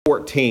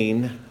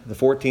14, the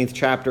 14th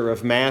chapter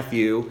of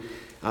Matthew.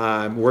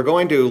 We're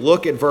going to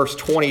look at verse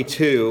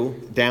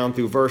 22 down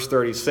through verse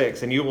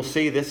 36, and you will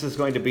see this is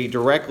going to be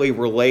directly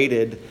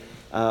related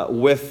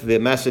with the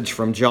message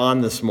from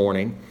John this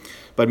morning.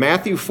 But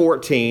Matthew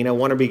 14, I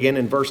want to begin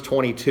in verse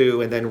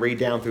 22 and then read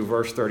down through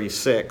verse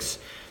 36,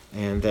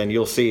 and then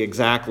you'll see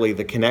exactly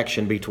the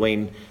connection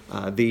between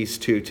these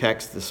two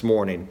texts this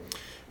morning.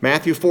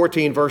 Matthew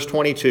 14, verse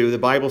 22, the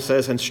Bible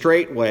says, "And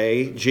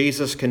straightway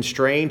Jesus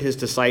constrained his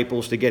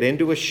disciples to get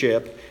into a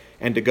ship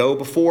and to go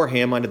before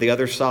him unto the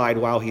other side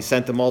while he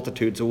sent the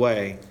multitudes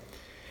away.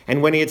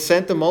 And when he had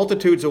sent the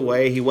multitudes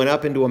away, he went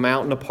up into a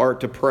mountain apart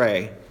to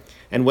pray.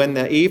 And when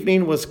the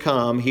evening was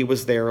come, he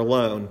was there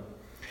alone.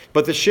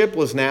 But the ship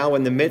was now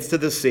in the midst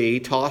of the sea,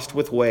 tossed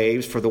with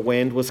waves, for the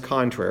wind was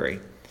contrary.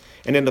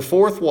 And in the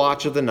fourth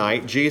watch of the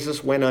night,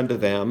 Jesus went unto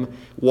them,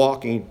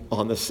 walking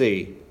on the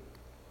sea.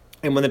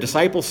 And when the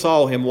disciples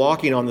saw him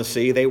walking on the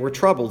sea, they were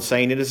troubled,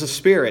 saying, It is a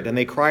spirit, and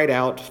they cried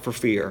out for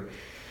fear.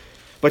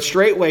 But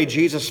straightway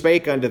Jesus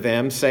spake unto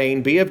them,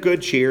 saying, Be of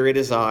good cheer, it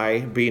is I,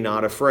 be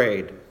not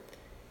afraid.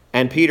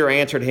 And Peter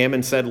answered him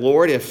and said,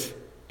 Lord, if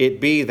it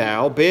be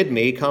thou, bid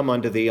me come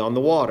unto thee on the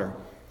water.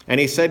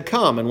 And he said,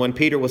 Come. And when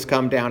Peter was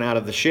come down out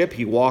of the ship,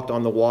 he walked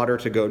on the water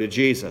to go to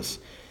Jesus.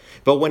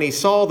 But when he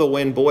saw the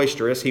wind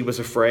boisterous, he was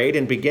afraid,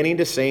 and beginning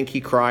to sink,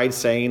 he cried,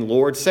 saying,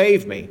 Lord,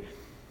 save me.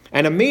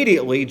 And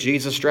immediately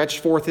Jesus stretched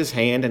forth his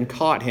hand and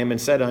caught him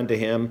and said unto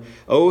him,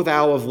 O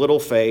thou of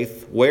little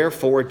faith,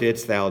 wherefore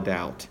didst thou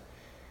doubt?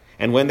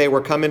 And when they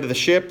were come into the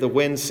ship, the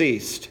wind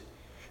ceased.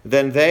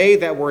 Then they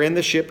that were in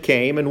the ship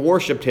came and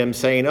worshipped him,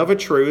 saying, Of a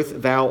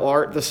truth, thou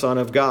art the Son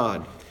of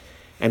God.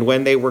 And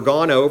when they were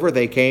gone over,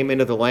 they came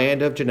into the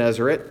land of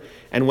Gennesaret.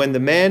 And when the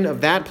men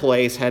of that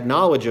place had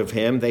knowledge of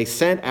him, they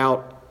sent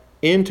out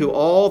into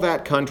all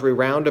that country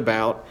round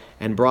about,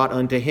 and brought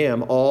unto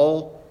him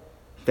all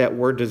that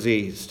were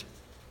diseased,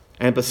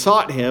 and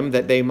besought him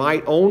that they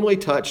might only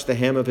touch the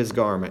hem of his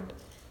garment.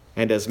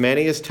 And as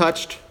many as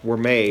touched were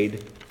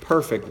made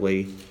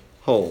perfectly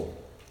whole."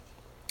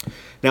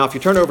 Now, if you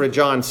turn over to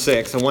John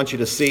 6, I want you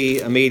to see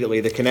immediately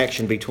the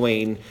connection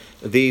between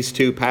these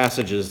two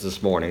passages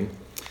this morning.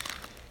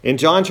 In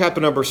John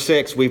chapter number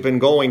 6, we've been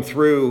going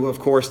through, of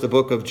course, the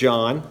book of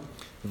John,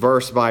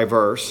 verse by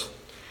verse.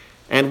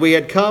 And we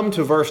had come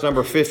to verse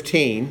number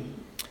 15,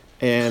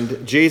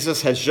 and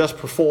Jesus has just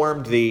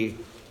performed the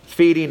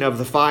feeding of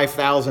the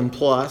 5,000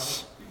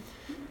 plus.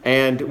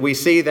 And we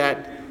see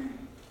that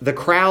the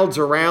crowds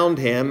around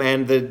him,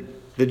 and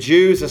the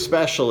Jews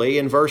especially,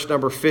 in verse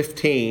number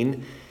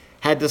 15,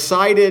 had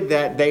decided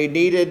that they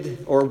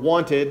needed or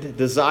wanted,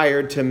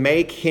 desired to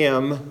make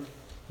him,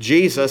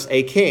 Jesus,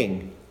 a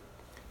king.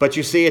 But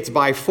you see, it's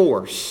by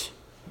force.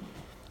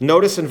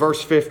 Notice in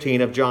verse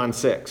 15 of John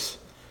 6.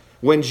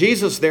 When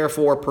Jesus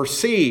therefore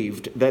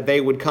perceived that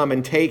they would come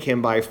and take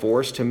him by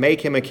force to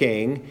make him a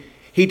king,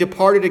 he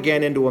departed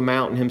again into a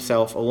mountain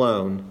himself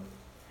alone.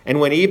 And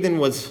when even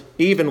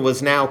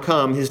was now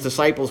come, his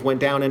disciples went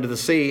down into the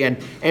sea and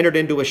entered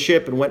into a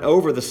ship and went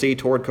over the sea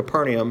toward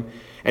Capernaum.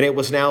 And it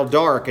was now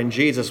dark, and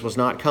Jesus was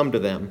not come to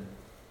them.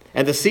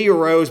 And the sea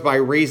arose by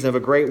reason of a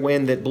great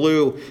wind that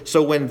blew.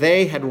 So when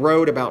they had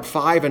rowed about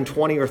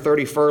 25 or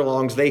 30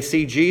 furlongs, they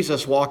see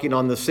Jesus walking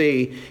on the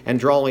sea and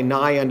drawing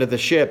nigh unto the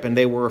ship, and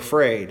they were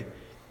afraid.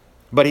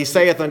 But he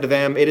saith unto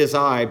them, It is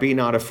I, be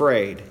not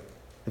afraid.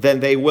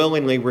 Then they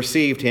willingly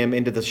received him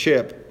into the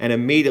ship, and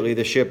immediately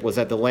the ship was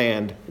at the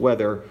land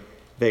whither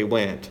they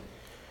went.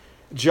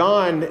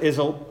 John is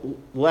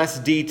less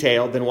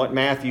detailed than what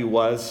Matthew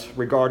was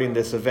regarding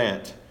this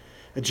event.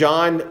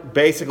 John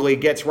basically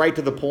gets right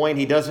to the point.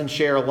 He doesn't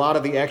share a lot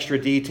of the extra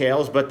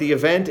details, but the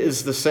event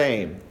is the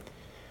same.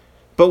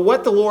 But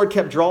what the Lord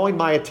kept drawing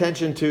my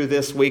attention to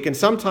this week, and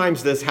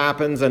sometimes this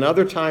happens and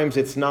other times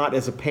it's not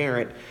as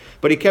apparent,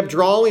 but he kept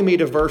drawing me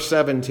to verse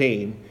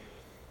 17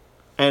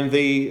 and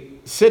the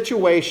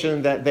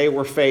situation that they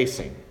were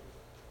facing.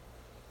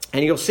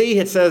 And you'll see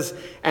it says,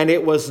 And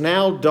it was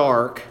now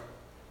dark,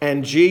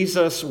 and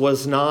Jesus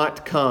was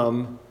not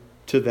come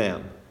to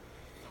them.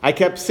 I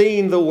kept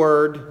seeing the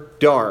word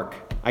dark.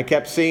 I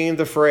kept seeing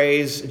the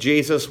phrase,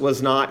 Jesus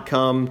was not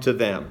come to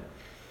them.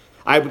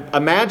 I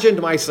imagined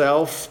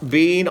myself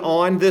being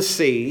on the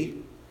sea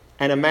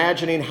and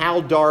imagining how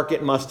dark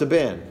it must have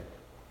been.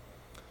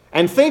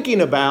 And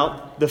thinking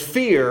about the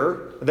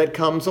fear that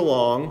comes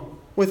along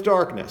with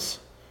darkness.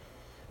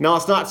 Now,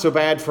 it's not so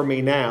bad for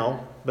me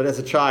now, but as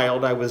a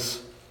child, I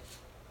was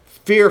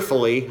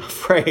fearfully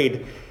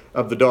afraid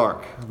of the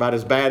dark, about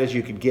as bad as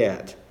you could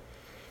get.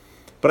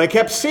 But I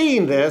kept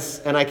seeing this,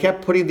 and I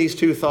kept putting these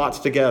two thoughts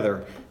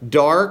together.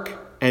 Dark,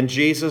 and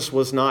Jesus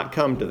was not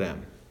come to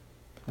them.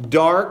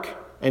 Dark,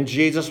 and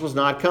Jesus was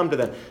not come to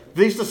them.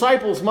 These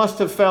disciples must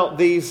have felt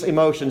these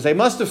emotions. They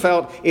must have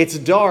felt, it's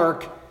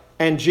dark,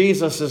 and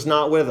Jesus is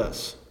not with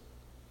us.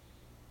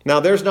 Now,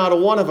 there's not a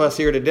one of us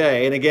here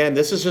today, and again,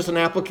 this is just an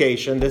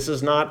application. This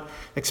is not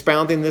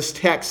expounding this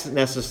text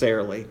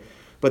necessarily.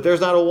 But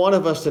there's not a one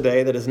of us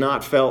today that has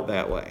not felt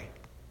that way.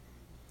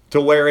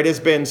 to where it has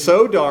been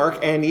so dark,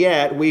 and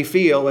yet we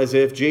feel as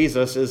if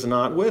Jesus is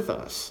not with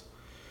us.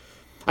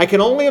 I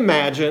can only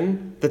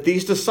imagine that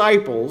these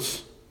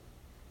disciples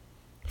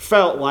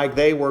felt like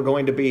they were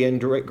going to be in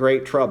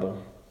great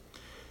trouble.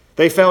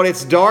 They felt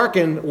it's dark,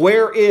 and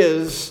where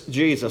is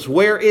Jesus?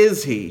 Where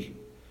is he?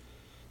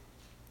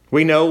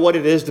 We know what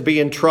it is to be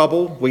in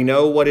trouble. We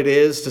know what it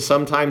is to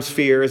sometimes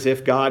fear as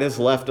if God has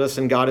left us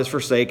and God has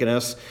forsaken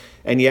us.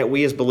 And yet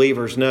we as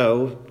believers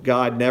know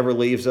God never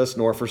leaves us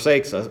nor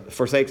forsakes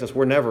us.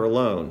 We're never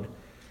alone.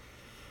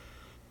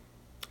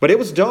 But it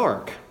was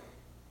dark.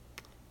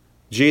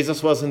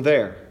 Jesus wasn't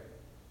there.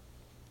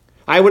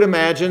 I would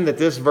imagine that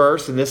this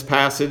verse and this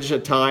passage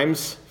at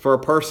times for a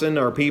person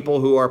or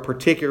people who are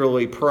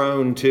particularly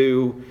prone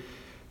to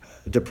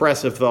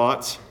depressive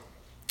thoughts,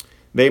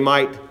 they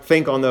might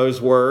think on those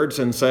words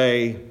and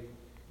say,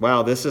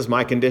 wow, this is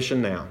my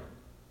condition now.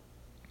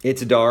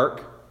 It's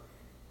dark,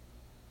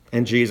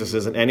 and Jesus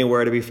isn't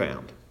anywhere to be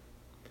found.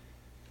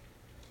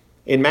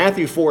 In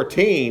Matthew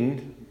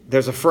 14,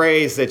 there's a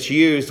phrase that's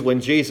used when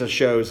Jesus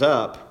shows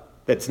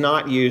up that's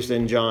not used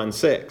in John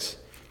 6.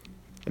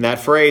 And that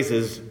phrase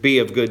is, be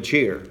of good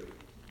cheer.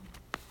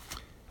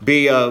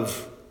 Be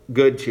of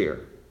good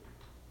cheer.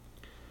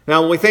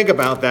 Now, when we think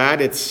about that,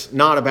 it's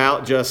not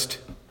about just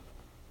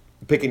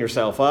picking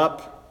yourself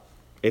up.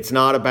 It's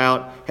not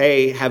about,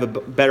 hey, have a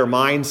better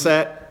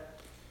mindset.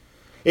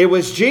 It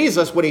was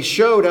Jesus, when he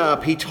showed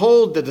up, he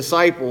told the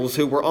disciples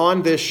who were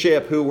on this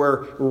ship, who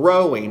were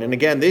rowing, and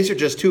again, these are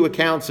just two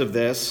accounts of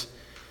this.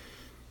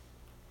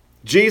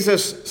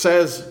 Jesus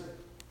says,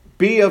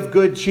 be of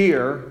good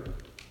cheer.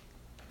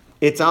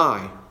 It's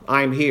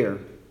I'm here.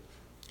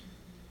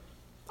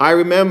 I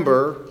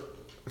remember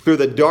through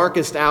the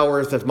darkest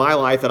hours of my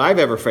life that I've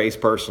ever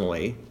faced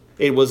personally,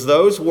 it was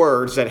those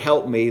words that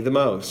helped me the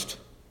most.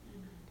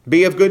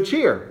 Be of good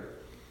cheer.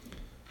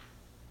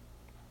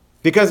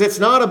 Because it's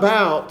not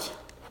about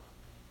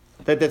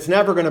that it's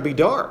never going to be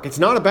dark. It's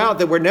not about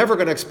that we're never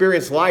going to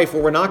experience life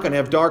where we're not going to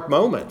have dark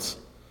moments.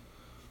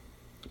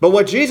 But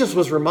what Jesus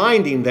was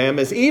reminding them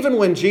is even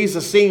when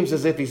Jesus seems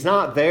as if he's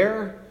not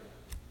there,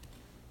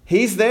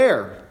 he's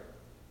there.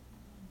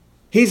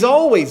 He's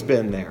always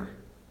been there.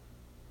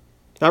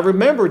 Now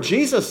remember,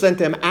 Jesus sent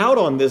them out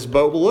on this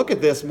boat. We'll look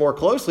at this more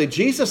closely.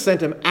 Jesus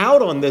sent them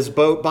out on this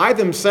boat by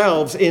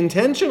themselves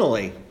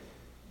intentionally.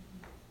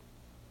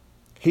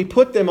 He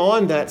put them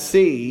on that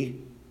sea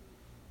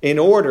in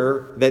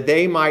order that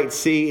they might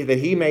see, that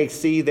he may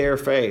see their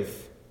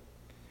faith.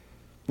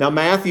 Now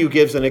Matthew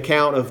gives an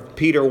account of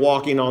Peter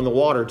walking on the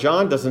water.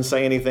 John doesn't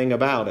say anything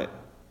about it.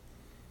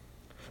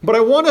 But I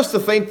want us to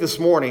think this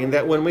morning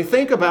that when we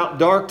think about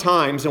dark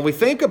times and we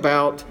think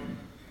about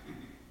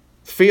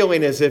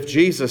feeling as if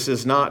Jesus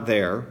is not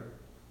there,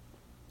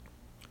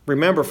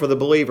 remember, for the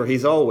believer,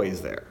 he's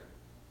always there.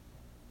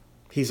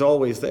 He's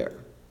always there.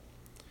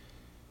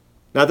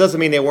 Now, it doesn't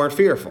mean they weren't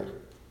fearful.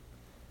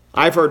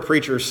 I've heard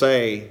preachers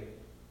say,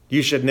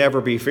 you should never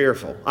be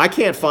fearful. I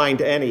can't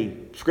find any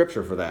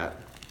scripture for that.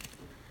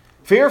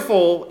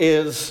 Fearful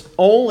is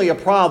only a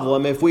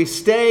problem if we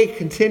stay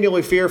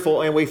continually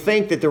fearful and we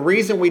think that the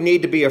reason we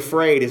need to be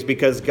afraid is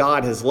because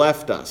God has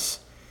left us.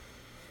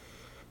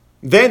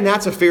 Then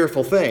that's a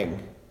fearful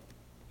thing.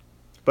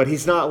 But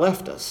he's not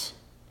left us.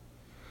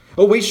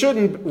 Well, we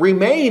shouldn't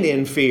remain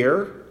in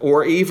fear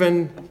or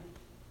even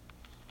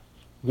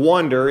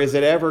wonder, is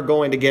it ever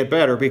going to get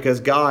better?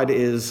 Because God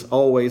is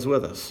always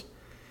with us.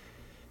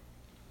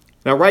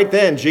 Now, right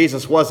then,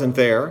 Jesus wasn't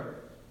there.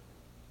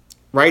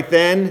 Right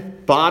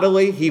then,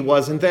 bodily, he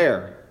wasn't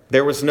there.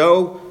 There was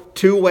no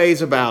two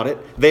ways about it.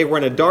 They were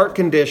in a dark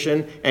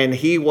condition, and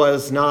he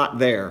was not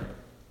there.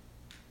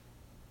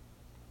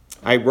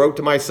 I wrote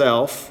to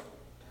myself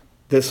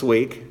this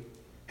week,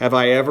 have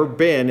I ever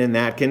been in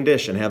that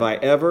condition? Have I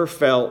ever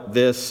felt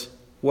this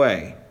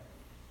way?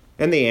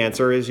 And the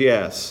answer is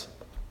yes.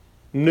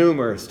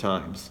 Numerous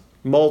times,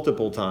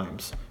 multiple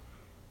times,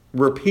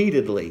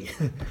 repeatedly.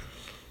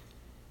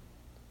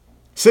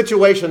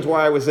 Situations where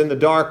I was in the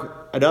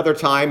dark another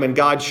time and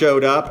God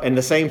showed up and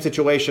the same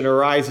situation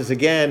arises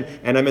again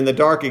and I'm in the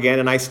dark again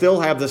and I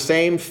still have the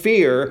same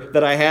fear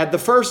that I had the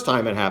first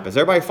time it happens.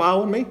 Everybody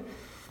following me?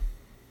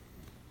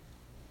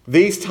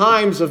 These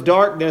times of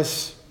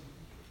darkness,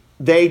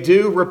 they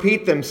do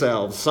repeat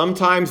themselves.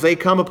 Sometimes they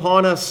come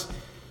upon us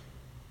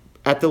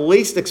at the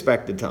least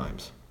expected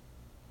times.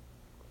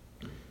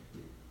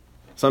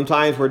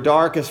 Sometimes we're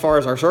dark as far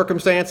as our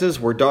circumstances.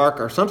 We're dark,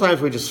 or sometimes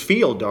we just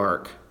feel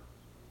dark.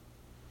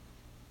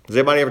 Has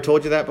anybody ever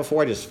told you that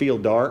before? I just feel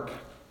dark.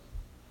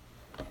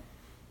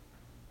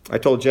 I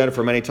told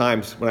Jennifer many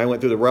times when I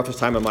went through the roughest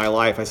time of my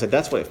life, I said,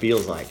 that's what it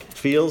feels like. It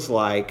feels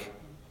like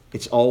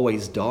it's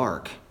always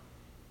dark.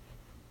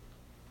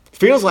 It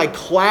feels like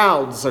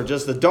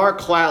the dark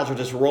clouds are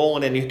just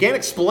rolling in. You can't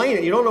explain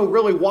it. You don't know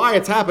really why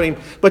it's happening,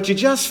 but you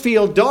just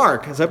feel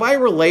dark. Is everybody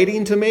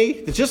relating to me?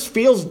 It just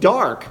feels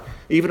dark.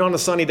 Even on a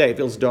sunny day, it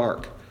feels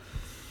dark.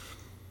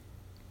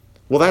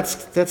 Well,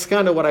 that's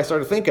kind of what I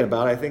started thinking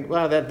about. I think,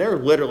 well, they're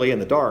literally in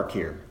the dark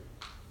here.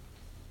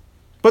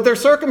 But their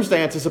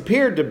circumstances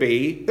appeared to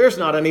be, there's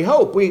not any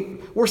hope.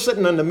 We're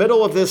sitting in the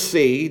middle of this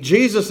sea.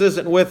 Jesus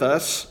isn't with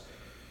us.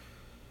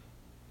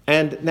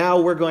 And now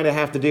we're going to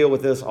have to deal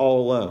with this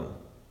all alone.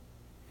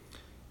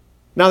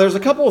 Now, there's a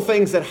couple of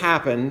things that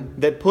happen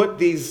that put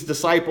these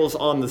disciples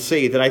on the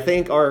sea that I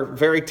think are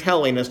very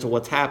telling as to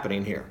what's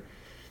happening here.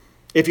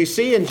 If you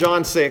see in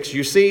John 6,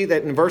 you see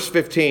that in verse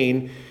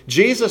 15,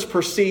 Jesus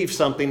perceives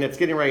something that's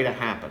getting ready to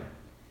happen.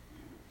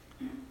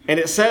 And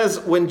it says,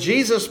 when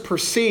Jesus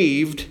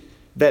perceived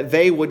that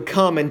they would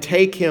come and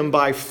take him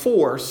by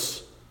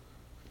force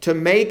to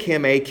make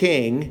him a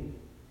king,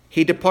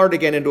 he departed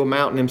again into a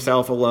mountain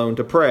himself alone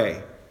to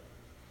pray.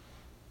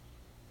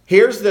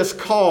 Here's this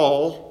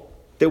call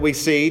that we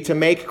see to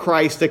make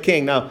Christ a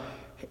king. Now,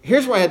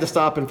 here's where I had to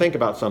stop and think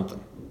about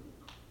something.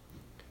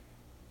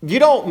 You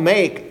don't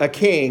make a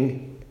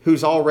king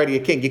who's already a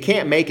king. You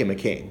can't make him a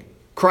king.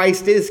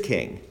 Christ is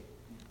king,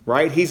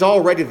 right? He's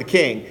already the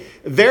king.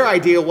 Their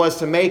idea was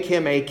to make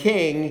him a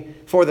king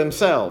for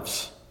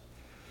themselves.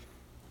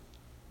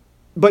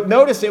 But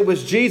notice it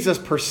was Jesus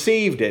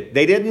perceived it.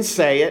 They didn't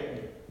say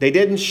it. They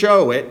didn't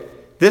show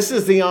it. This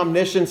is the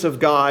omniscience of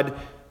God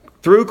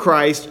through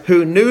Christ,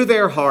 who knew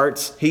their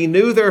hearts. He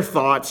knew their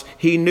thoughts.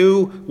 He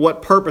knew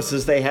what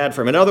purposes they had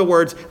for him. In other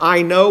words,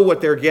 I know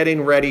what they're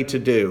getting ready to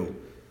do.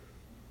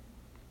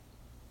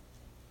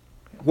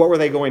 What were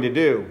they going to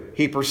do?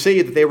 He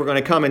perceived that they were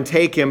going to come and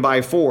take him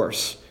by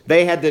force.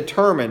 They had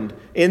determined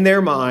in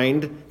their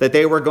mind that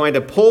they were going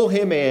to pull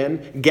him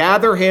in,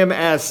 gather him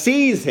as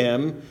seize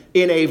him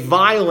in a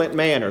violent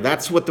manner.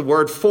 That's what the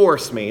word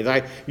force means.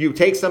 You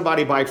take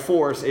somebody by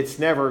force, it's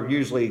never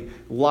usually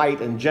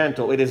light and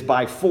gentle. It is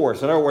by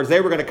force. In other words,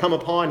 they were going to come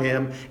upon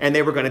him and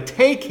they were going to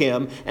take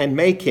him and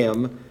make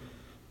him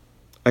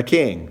a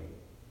king.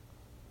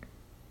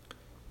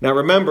 Now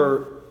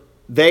remember,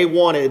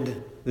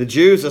 the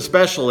Jews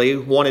especially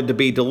wanted to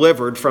be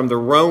delivered from the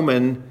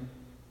Roman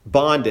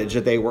bondage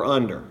that they were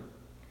under.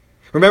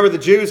 Remember, the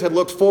Jews had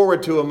looked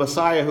forward to a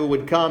Messiah who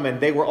would come, and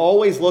they were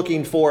always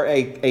looking for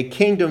a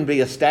kingdom to be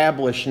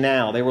established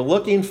now. They were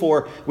looking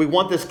for, we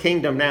want this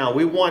kingdom now.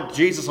 We want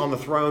Jesus on the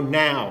throne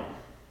now.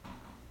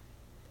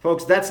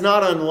 Folks, that's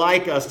not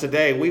unlike us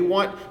today. We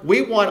want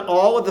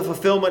all of the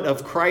fulfillment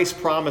of Christ's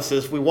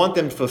promises. We want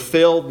them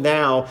fulfilled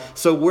now.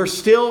 So we're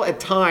still at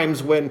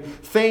times when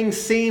things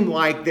seem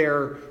like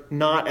they're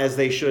not as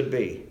they should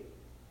be.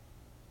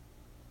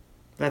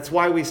 That's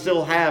why we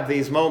still have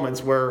these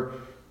moments where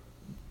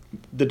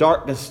the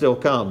darkness still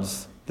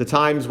comes. The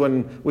times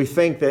when we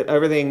think that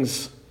everything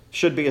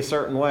should be a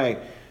certain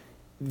way.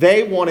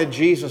 They wanted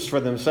Jesus for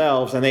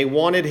themselves, and they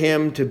wanted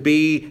him to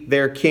be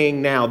their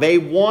king now. They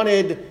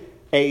wanted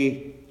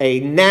a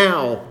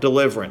now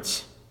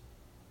deliverance.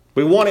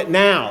 We want it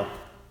now.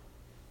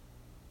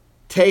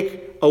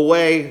 Take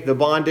away the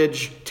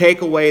bondage.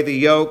 Take away the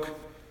yoke.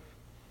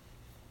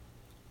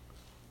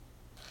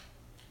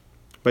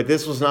 But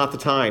this was not the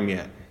time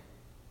yet.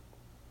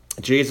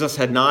 Jesus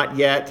had not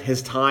yet,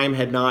 his time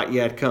had not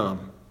yet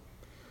come.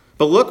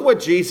 But look what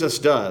Jesus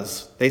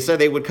does. They said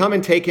they would come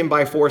and take him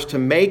by force to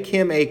make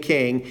him a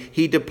king.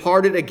 He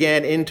departed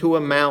again into a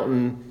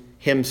mountain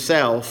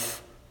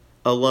himself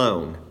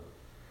alone.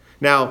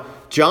 Now,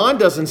 John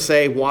doesn't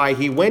say why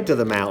he went to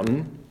the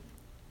mountain,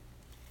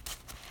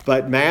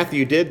 but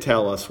Matthew did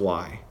tell us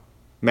why.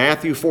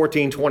 Matthew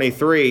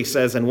 14:23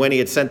 says, and when he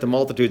had sent the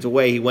multitudes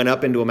away, he went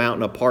up into a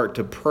mountain apart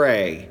to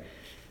pray.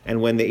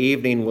 And when the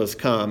evening was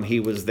come, he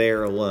was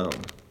there alone.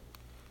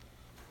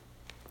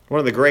 One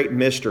of the great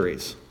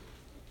mysteries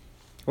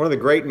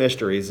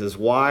is,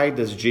 why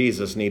does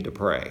Jesus need to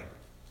pray?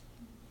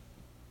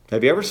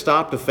 Have you ever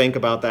stopped to think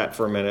about that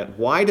for a minute?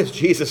 Why does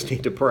Jesus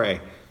need to pray?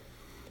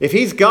 If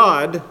he's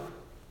God,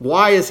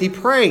 why is he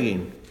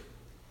praying?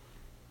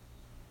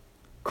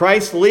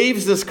 Christ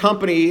leaves this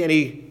company and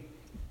he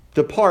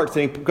departs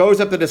and he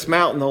goes up to this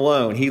mountain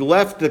alone. He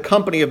left the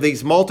company of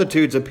these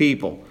multitudes of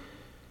people.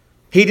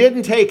 He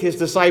didn't take his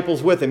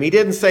disciples with him. He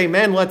didn't say,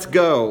 men, let's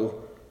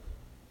go.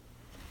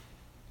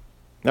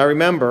 Now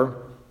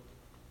remember,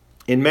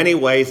 in many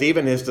ways,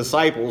 even his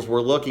disciples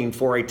were looking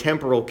for a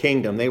temporal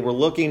kingdom. They were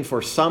looking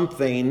for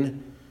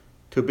something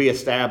to be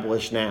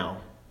established now.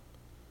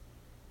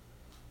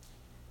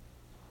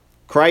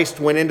 Christ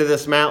went into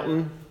this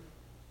mountain.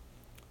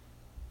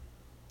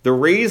 The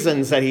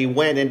reasons that he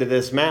went into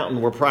this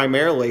mountain were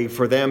primarily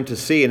for them to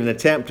see in an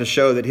attempt to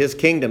show that his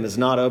kingdom is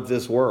not of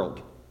this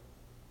world.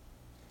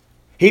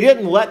 He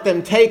didn't let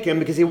them take him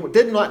because he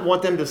did not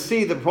want them to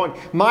see the point.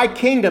 My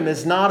kingdom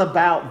is not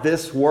about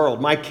this world.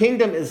 My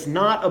kingdom is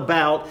not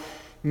about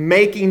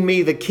making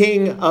me the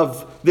king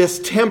of this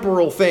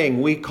temporal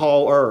thing we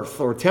call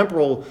earth or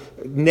temporal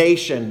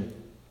nation.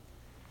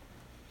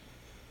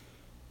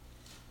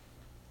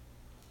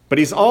 But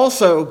he's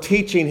also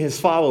teaching his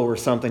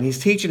followers something. He's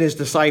teaching his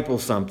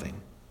disciples something.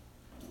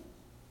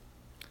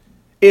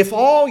 If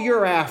all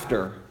you're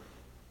after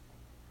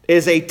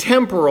is a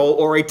temporal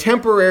or a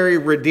temporary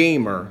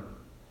redeemer,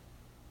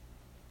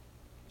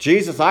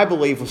 Jesus, I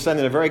believe, was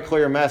sending a very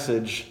clear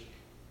message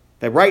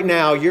that right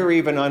now you're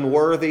even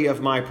unworthy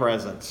of my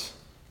presence.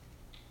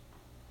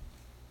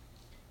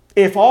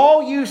 If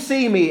all you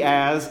see me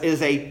as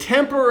is a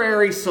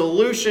temporary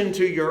solution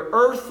to your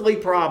earthly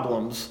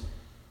problems,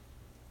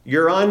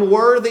 you're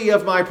unworthy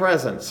of my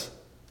presence.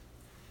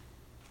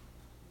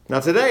 Now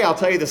today I'll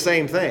tell you the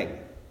same thing.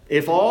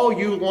 If all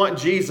you want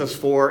Jesus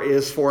for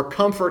is for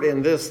comfort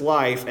in this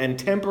life and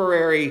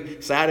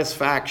temporary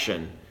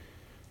satisfaction,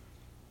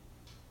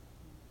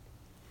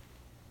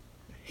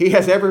 he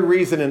has every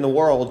reason in the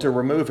world to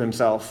remove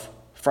himself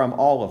from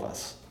all of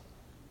us.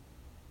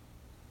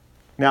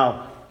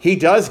 Now, he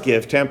does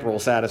give temporal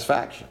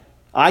satisfaction.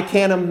 I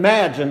can't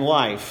imagine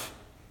life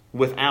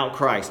without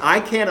Christ. I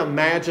can't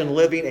imagine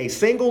living a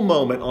single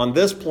moment on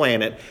this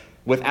planet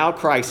without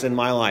Christ in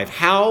my life.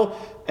 How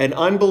an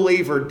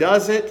unbeliever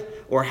does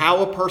it, or how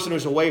a person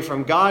who's away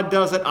from God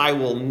does it, I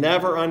will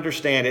never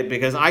understand it,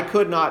 because I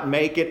could not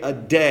make it a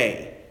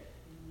day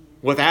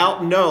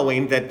without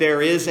knowing that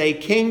there is a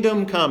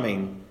kingdom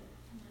coming.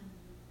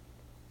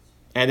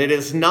 And it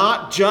is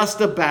not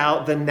just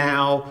about the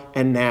now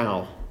and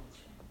now.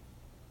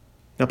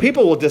 Now,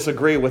 people will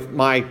disagree with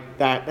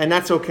that, and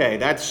that's okay.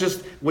 That's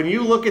just, when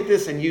you look at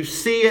this and you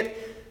see it,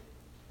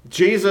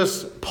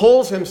 Jesus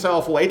pulls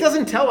himself away. It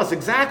doesn't tell us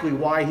exactly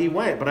why he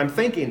went, but I'm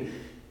thinking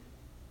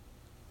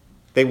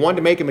they wanted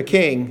to make him a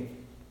king,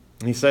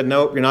 and he said,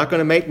 nope, you're not going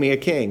to make me a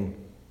king.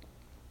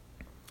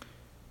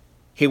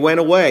 He went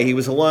away. He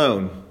was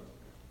alone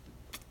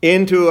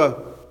into a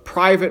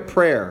private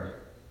prayer.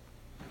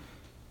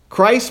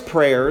 Christ's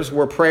prayers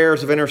were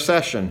prayers of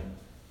intercession.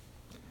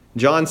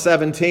 John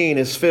 17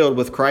 is filled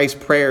with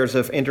Christ's prayers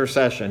of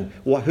intercession.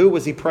 Well, who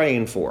was he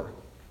praying for?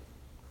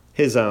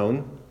 His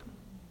own.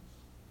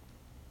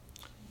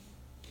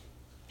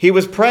 He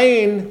was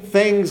praying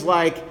things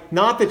like,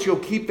 not that you'll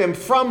keep them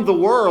from the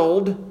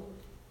world,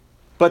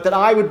 but that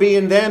I would be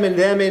in them and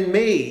them in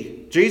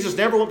me. Jesus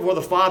never went before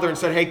the Father and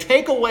said, hey,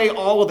 take away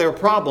all of their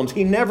problems.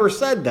 He never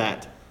said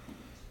that.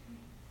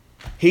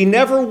 He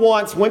never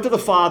once went to the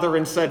Father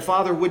and said,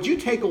 Father, would you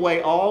take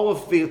away all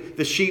of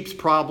the sheep's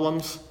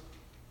problems?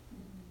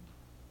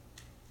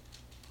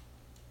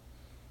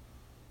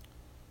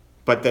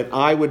 But that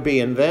I would be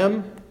in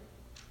them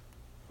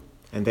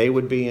and they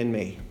would be in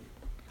me.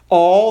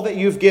 All that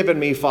you've given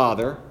me,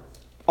 Father,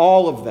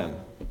 all of them.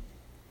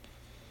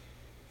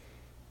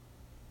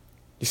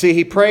 You see,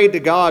 he prayed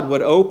that God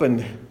would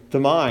open the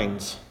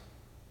minds.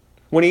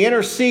 When he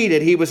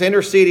interceded, he was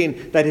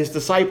interceding that his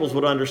disciples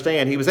would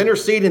understand. He was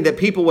interceding that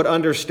people would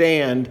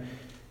understand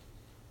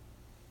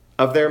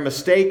of their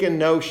mistaken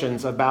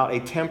notions about a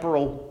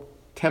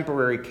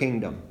temporary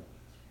kingdom.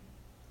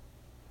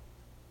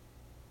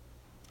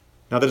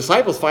 Now, the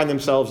disciples find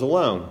themselves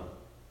alone.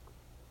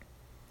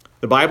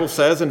 The Bible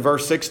says in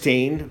verse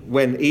 16,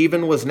 when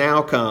even was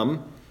now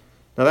come.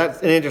 Now,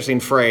 that's an interesting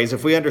phrase.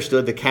 If we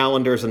understood the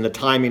calendars and the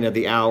timing of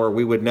the hour,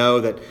 we would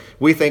know that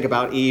we think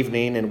about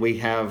evening and we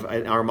have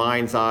in our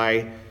mind's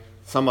eye,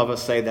 some of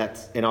us say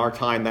that in our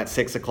time, that's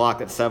 6 o'clock,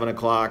 that's 7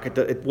 o'clock,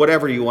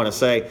 whatever you want to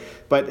say.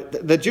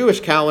 But the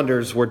Jewish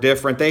calendars were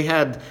different. They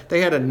had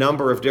a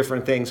number of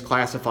different things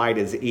classified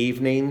as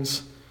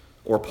evenings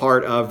or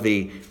part of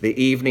the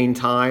evening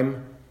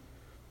time.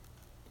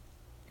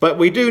 But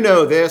we do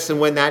know this, and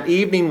when that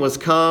evening was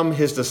come,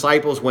 his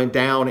disciples went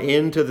down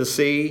into the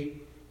sea.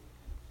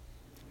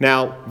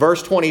 Now,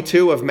 verse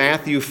 22 of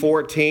Matthew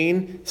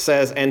 14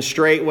 says, and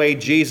straightway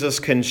Jesus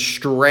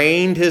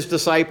constrained his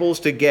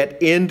disciples to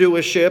get into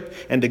a ship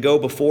and to go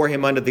before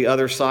him unto the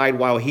other side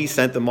while he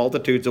sent the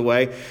multitudes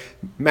away.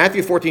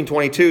 Matthew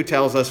 14:22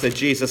 tells us that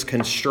Jesus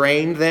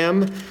constrained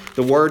them.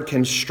 The word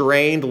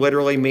constrained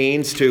literally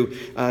means to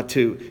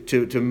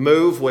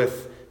move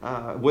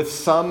with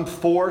some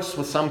force,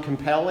 with some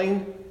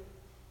compelling.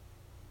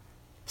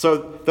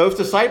 So those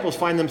disciples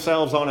find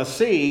themselves on a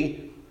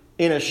sea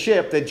in a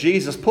ship that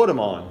Jesus put them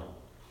on.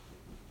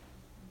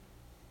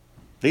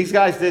 These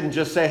guys didn't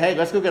just say, hey,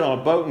 let's go get on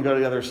a boat and go to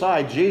the other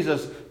side.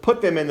 Jesus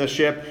put them in the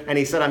ship and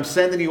he said, I'm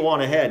sending you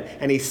on ahead.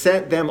 And he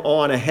sent them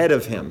on ahead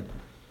of him.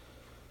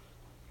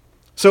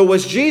 So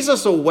was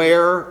Jesus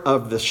aware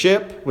of the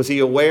ship? Was he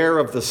aware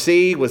of the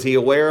sea? Was he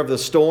aware of the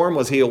storm?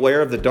 Was he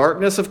aware of the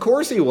darkness? Of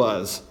course he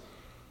was.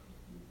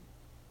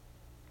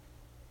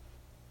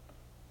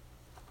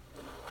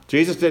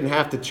 Jesus didn't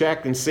have to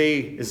check and see,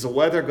 is the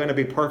weather going to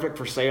be perfect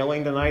for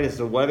sailing tonight? They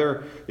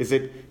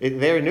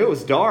knew it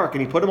was dark,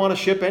 and he put them on a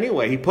ship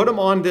anyway. He put them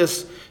on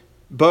this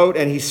boat,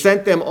 and he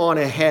sent them on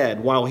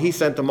ahead while he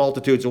sent the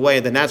multitudes away.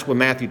 And then that's when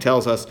Matthew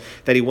tells us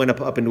that he went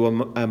up into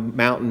a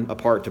mountain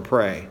apart to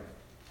pray.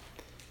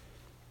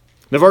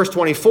 Now, verse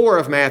 24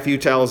 of Matthew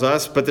tells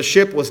us, but the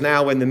ship was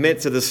now in the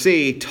midst of the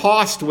sea,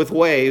 tossed with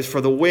waves, for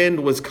the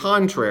wind was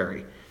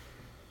contrary.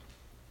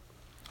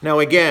 Now,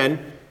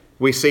 again,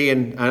 we see,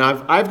 and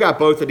I've got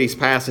both of these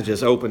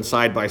passages open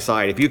side by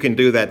side. If you can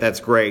do that, that's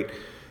great.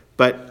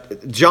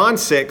 But John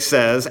 6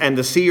 says, and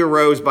the sea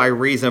arose by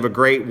reason of a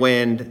great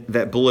wind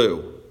that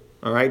blew.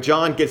 All right,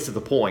 John gets to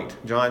the point.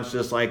 John's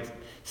just like,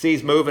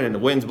 sea's moving and the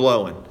wind's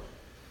blowing.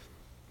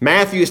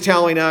 Matthew is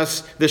telling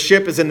us the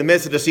ship is in the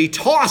midst of the sea,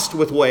 tossed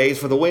with waves,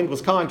 for the wind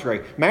was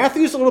contrary.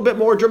 Matthew's a little bit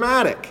more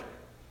dramatic.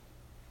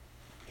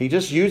 He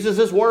just uses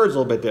his words a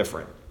little bit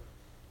different.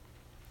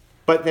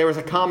 But there was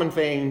a common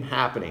thing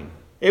happening.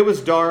 It was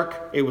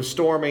dark. It was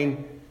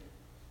storming.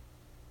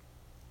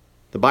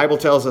 The Bible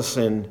tells us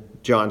in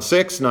John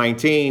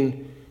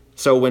 6:19,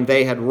 so when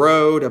they had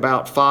rowed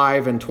about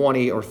 5 and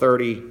 20 or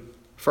 30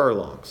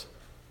 furlongs.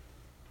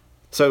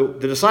 So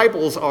the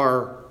disciples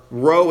are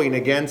rowing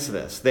against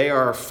this. They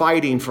are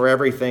fighting for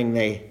everything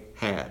they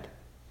had.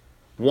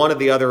 One of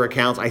the other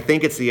accounts, I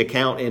think it's the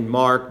account in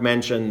Mark,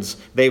 mentions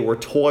they were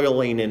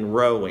toiling and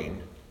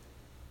rowing.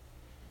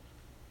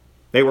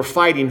 They were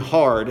fighting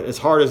hard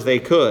as they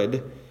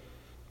could,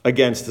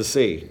 against the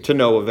sea, to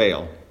no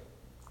avail.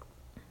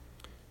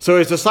 So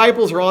his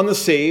disciples are on the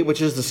sea,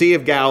 which is the Sea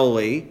of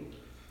Galilee,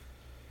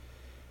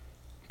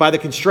 by the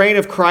constraint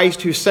of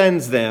Christ who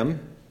sends them.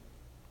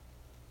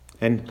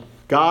 And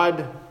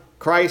God,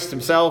 Christ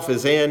himself,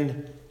 is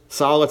in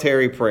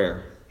solitary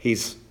prayer.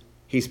 He's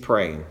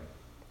praying.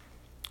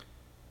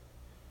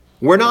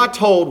 We're not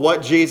told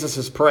what Jesus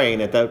is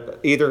praying at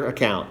either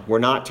account. We're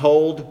not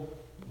told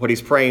what he's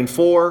praying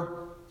for,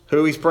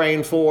 who he's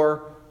praying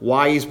for,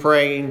 why he's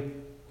praying.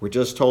 We're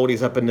just told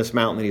he's up in this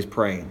mountain and he's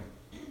praying.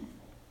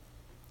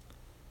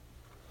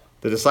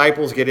 The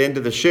disciples get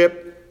into the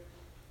ship,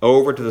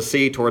 over to the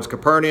sea towards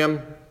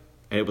Capernaum,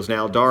 and it was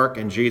now dark,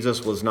 and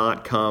Jesus was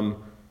not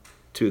come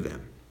to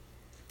them.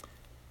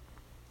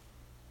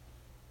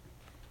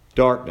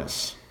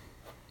 Darkness.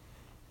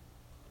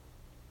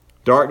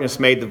 Darkness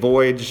made the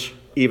voyage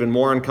even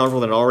more uncomfortable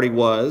than it already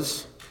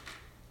was.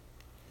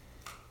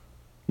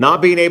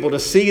 Not being able to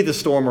see the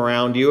storm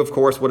around you, of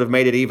course, would have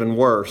made it even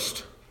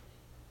worse.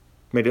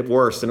 Made it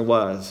worse than it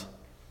was.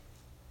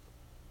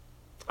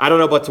 I don't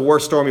know what's the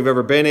worst storm you've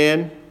ever been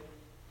in.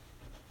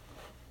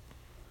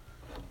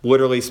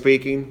 Literally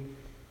speaking.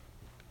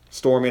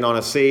 Storming on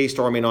a sea,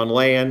 storming on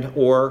land,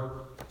 or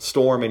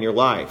storm in your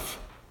life.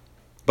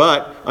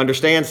 But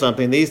understand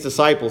something, these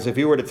disciples, if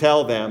you were to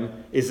tell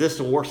them, is this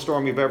the worst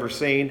storm you've ever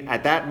seen?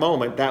 At that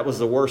moment, that was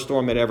the worst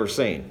storm they'd ever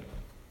seen.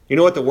 You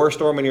know what the worst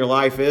storm in your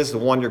life is? The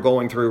one you're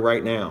going through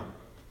right now.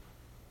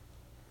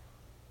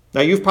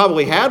 Now, you've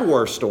probably had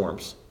worse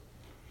storms.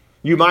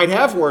 You might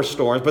have worse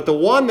storms, but the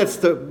one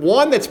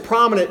that's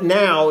prominent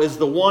now is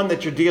the one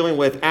that you're dealing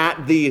with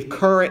at the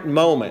current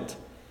moment.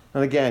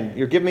 And again,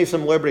 you're giving me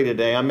some liberty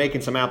today. I'm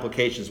making some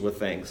applications with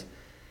things.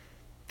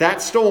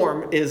 That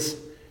storm is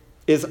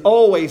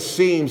always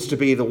seems to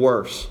be the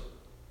worst.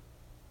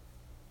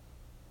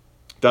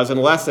 Doesn't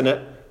lessen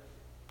it.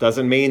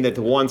 Doesn't mean that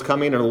the ones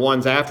coming or the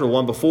ones after, the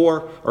one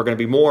before, are going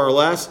to be more or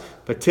less.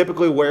 But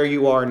typically where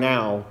you are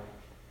now,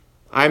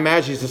 I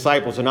imagine these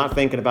disciples are not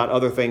thinking about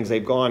other things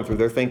they've gone through.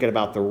 They're thinking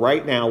about the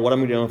right now, what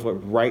I'm dealing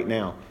with right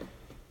now.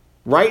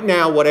 Right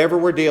now, whatever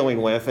we're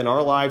dealing with in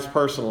our lives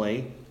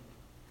personally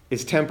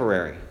is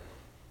temporary.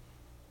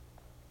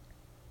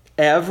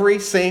 Every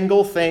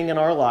single thing in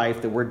our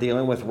life that we're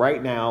dealing with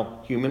right now,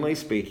 humanly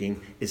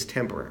speaking, is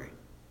temporary.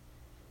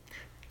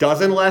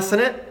 Doesn't lessen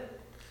it.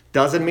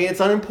 Doesn't mean it's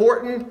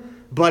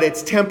unimportant, but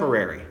it's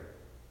temporary.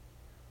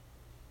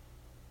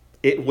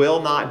 It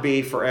will not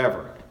be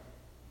forever.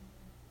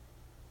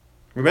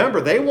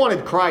 Remember, they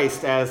wanted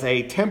Christ as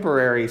a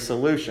temporary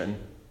solution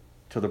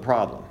to the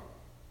problem.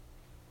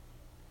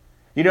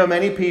 You know,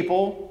 many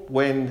people,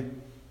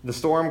 when the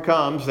storm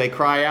comes, they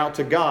cry out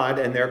to God,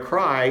 and their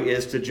cry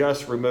is to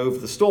just remove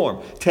the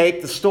storm.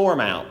 Take the storm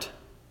out.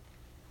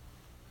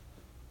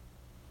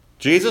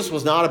 Jesus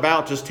was not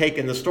about just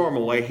taking the storm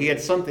away. He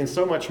had something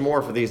so much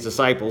more for these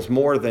disciples,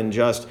 more than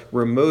just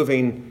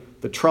removing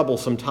the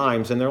troublesome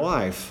times in their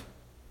life.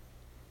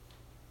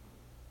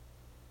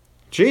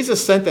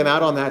 Jesus sent them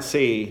out on that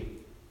sea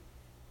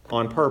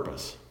on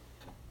purpose.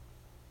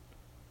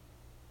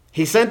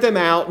 He sent them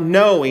out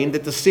knowing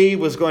that the sea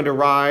was going to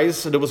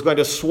rise and it was going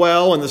to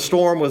swell and the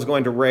storm was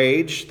going to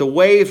rage. The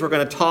waves were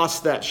going to toss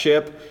that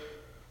ship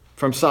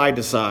from side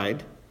to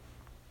side.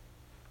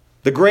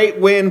 The great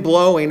wind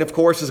blowing, of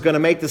course, is going to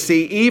make the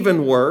sea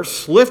even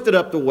worse, lifted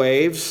up the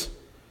waves.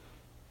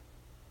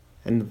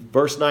 And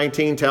verse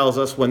 19 tells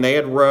us when they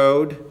had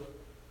rowed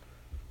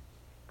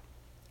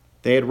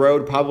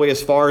probably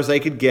as far as they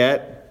could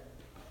get,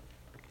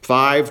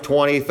 5,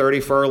 20, 30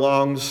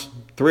 furlongs,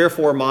 3 or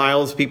 4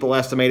 miles, people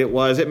estimate it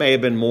was. It may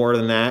have been more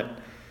than that.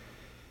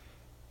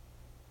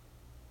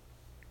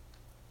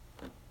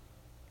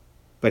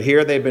 But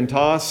here they've been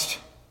tossed.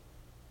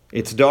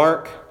 It's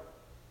dark,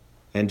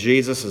 and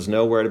Jesus is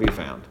nowhere to be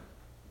found.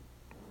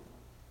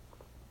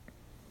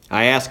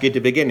 I ask you at the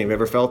beginning, have you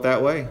ever felt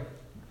that way?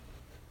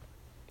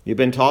 You've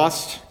been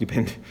tossed,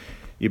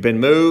 you've been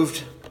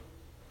moved.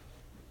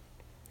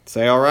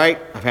 Say, all right,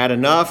 I've had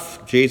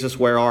enough. Jesus,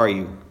 where are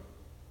you?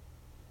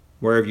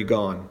 Where have you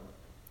gone?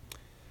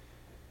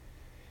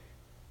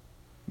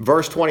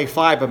 Verse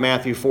 25 of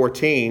Matthew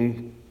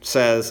 14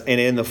 says,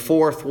 and in the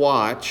fourth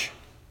watch,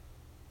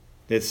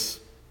 it's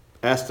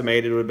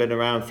estimated it would have been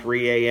around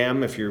 3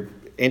 a.m. if you're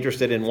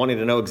interested in wanting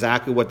to know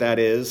exactly what that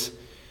is.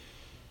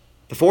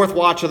 The fourth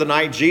watch of the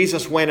night,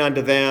 Jesus went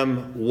unto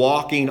them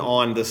walking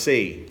on the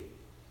sea.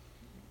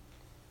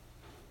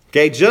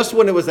 Okay, just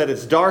when it was at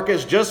its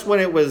darkest, just when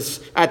it was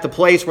at the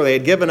place where they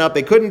had given up,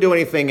 they couldn't do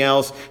anything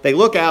else, they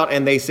look out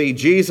and they see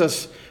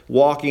Jesus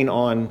walking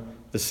on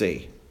the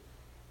sea.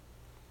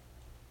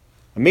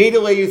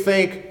 Immediately you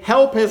think,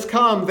 help has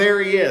come,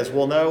 there he is.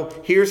 Well, no,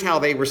 here's how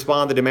they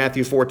responded to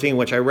Matthew 14,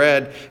 which I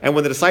read. And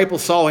when the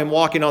disciples saw him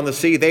walking on the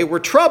sea, they were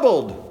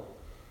troubled,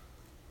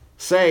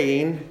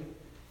 saying,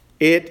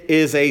 it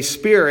is a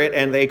spirit,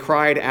 and they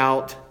cried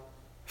out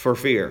for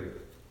fear.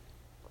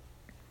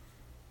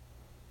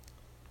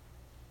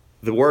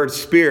 The word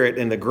spirit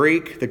in the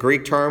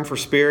Greek term for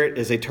spirit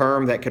is a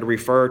term that could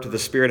refer to the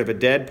spirit of a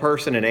dead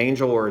person, an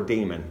angel, or a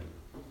demon.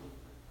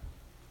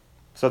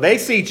 So they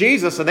see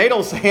Jesus and they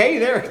don't say, hey,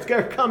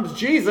 there comes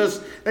Jesus.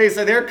 They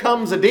say, there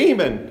comes a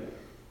demon.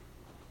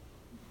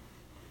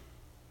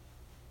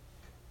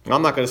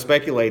 I'm not going to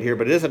speculate here,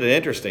 but isn't it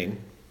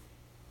interesting?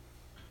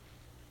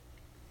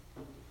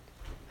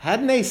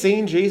 Hadn't they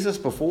seen Jesus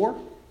before?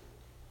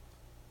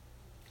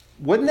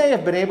 Wouldn't they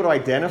have been able to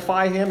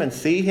identify him and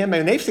see him? I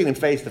mean, they've seen him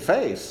face to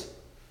face.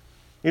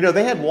 You know,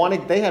 they had one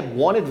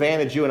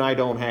advantage you and I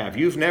don't have.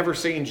 You've never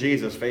seen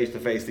Jesus face to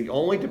face. The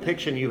only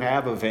depiction you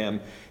have of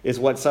him is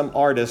what some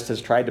artist has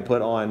tried to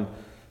put on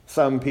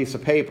some piece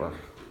of paper.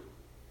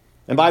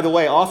 And by the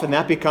way, often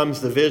that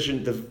becomes the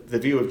vision, the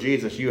view of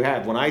Jesus you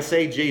have. When I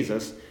say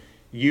Jesus,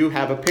 you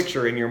have a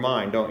picture in your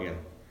mind, don't you?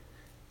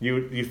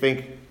 You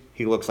think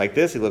he looks like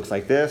this, he looks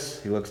like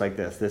this, he looks like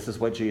this. This is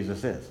what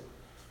Jesus is.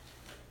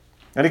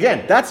 And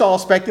again, that's all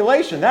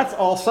speculation. That's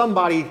all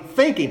somebody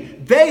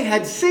thinking. They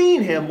had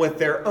seen him with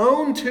their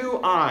own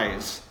two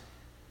eyes,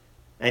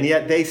 and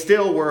yet they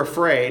still were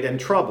afraid and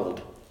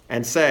troubled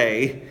and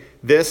say,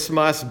 this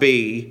must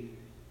be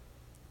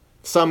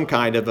some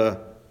kind of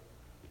a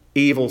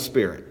evil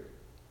spirit.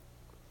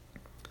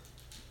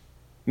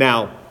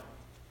 Now,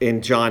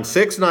 in John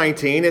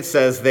 6:19, it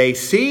says, they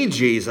see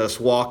Jesus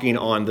walking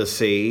on the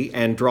sea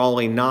and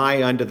drawing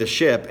nigh unto the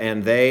ship,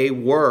 and they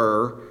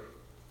were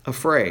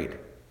afraid.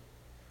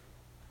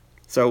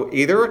 So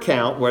either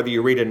account, whether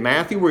you read in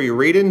Matthew or you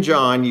read in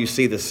John, you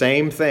see the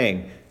same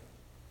thing.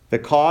 The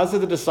cause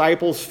of the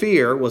disciples'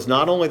 fear was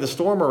not only the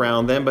storm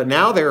around them, but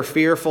now they're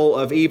fearful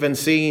of even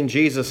seeing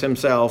Jesus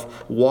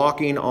himself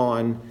walking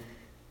on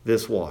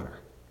this water.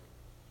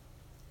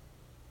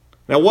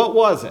 Now, what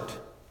was it?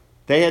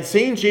 They had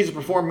seen Jesus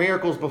perform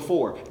miracles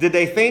before. Did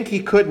they think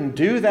he couldn't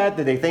do that?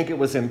 Did they think it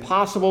was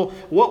impossible?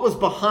 What was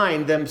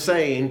behind them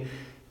saying,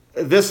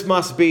 this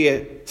must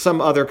be some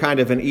other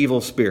kind of an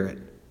evil spirit?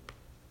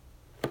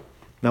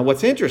 Now,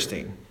 what's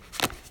interesting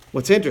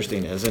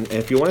is, and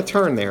if you want to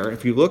turn there,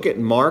 if you look at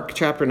Mark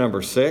chapter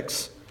number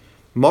 6,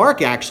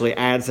 Mark actually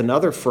adds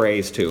another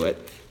phrase to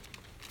it.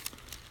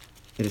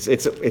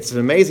 It's an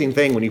amazing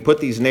thing when you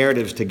put these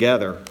narratives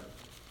together.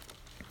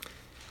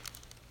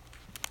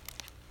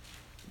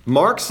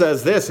 Mark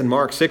says this in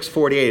Mark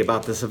 6:48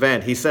 about this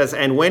event. He says,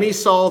 and when he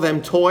saw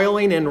them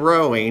toiling and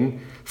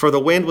rowing, for the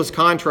wind was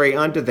contrary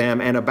unto them,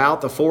 and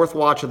about the fourth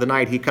watch of the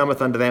night he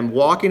cometh unto them,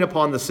 walking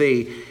upon the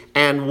sea,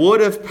 and would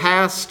have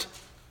passed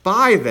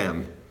by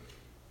them.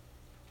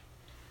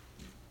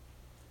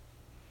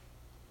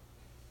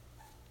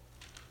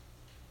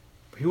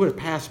 He would have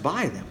passed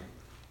by them.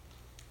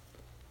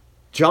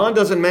 John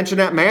doesn't mention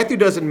that. Matthew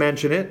doesn't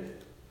mention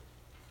it.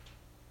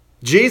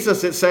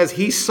 Jesus, it says,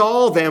 he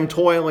saw them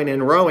toiling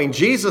and rowing.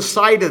 Jesus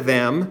sighted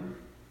them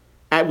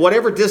at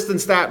whatever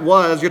distance that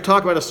was. You're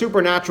talking about a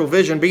supernatural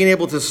vision, being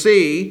able to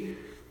see.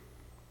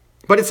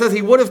 But it says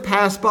he would have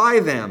passed by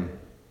them.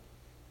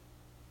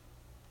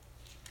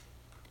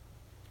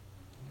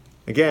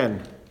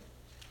 Again,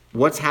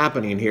 what's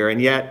happening here? And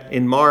yet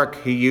in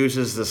Mark, he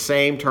uses the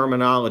same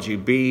terminology,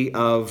 be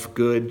of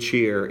good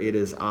cheer, it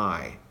is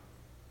I.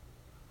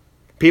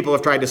 People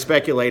have tried to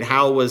speculate,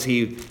 how was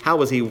he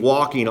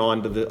walking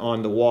on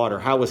the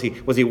water? Was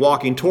he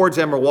walking towards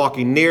them or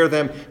walking near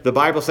them? The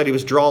Bible said he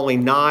was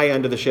drawing nigh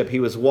unto the ship. He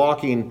was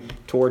walking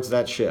towards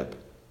that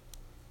ship.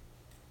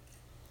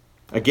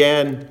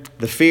 Again,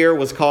 the fear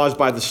was caused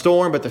by the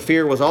storm, but the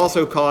fear was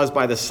also caused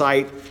by the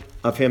sight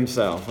of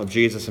himself, of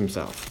Jesus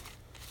himself.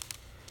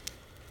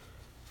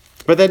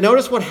 But then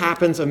notice what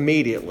happens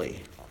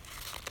immediately.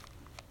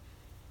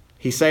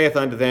 He saith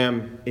unto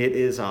them, it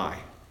is I.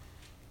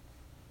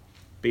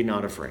 Be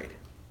not afraid.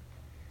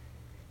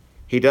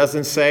 He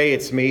doesn't say,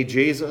 it's me,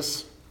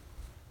 Jesus.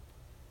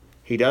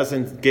 He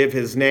doesn't give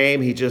his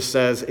name. He just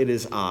says, it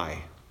is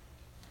I.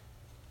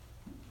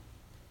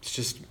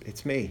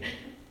 It's me.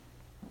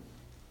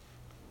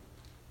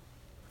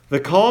 The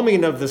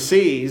calming of the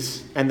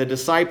seas and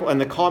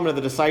the calming of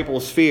the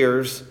disciples'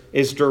 fears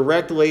is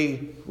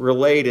directly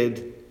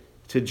related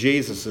to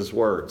Jesus'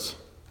 words.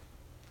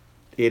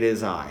 It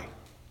is I.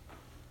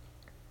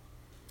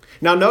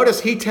 Now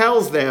notice he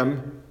tells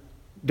them,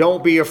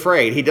 don't be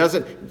afraid.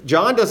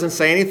 John doesn't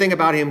say anything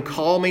about him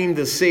calming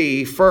the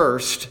sea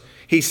first.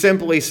 He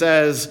simply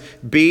says,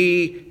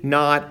 be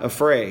not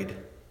afraid.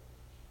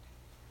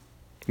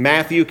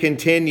 Matthew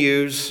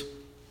continues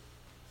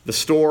the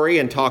story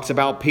and talks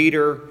about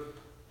Peter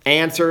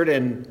answered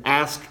and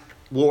asked,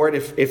 Lord,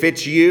 if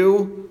it's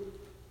you,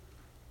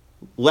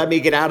 let me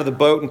get out of the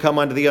boat and come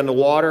unto thee on the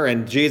water.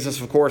 And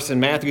Jesus, of course, in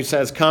Matthew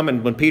says, come.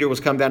 And when Peter was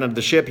come down into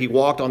the ship, he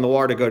walked on the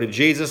water to go to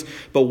Jesus.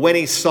 But when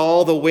he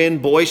saw the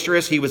wind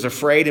boisterous, he was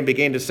afraid and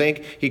began to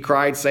sink. He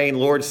cried, saying,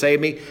 Lord,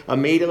 save me.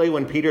 Immediately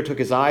when Peter took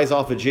his eyes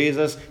off of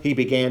Jesus, he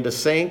began to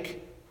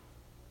sink.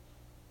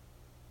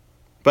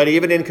 But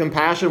even in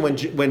compassion,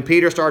 when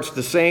Peter starts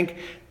to sink,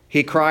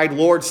 he cried,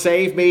 Lord,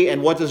 save me.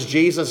 And what does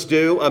Jesus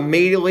do?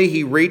 Immediately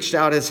he reached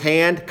out his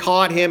hand,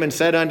 caught him, and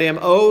said unto him,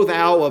 O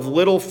thou of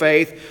little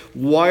faith,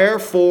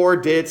 wherefore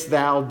didst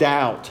thou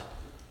doubt?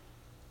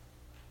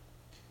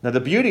 Now the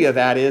beauty of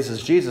that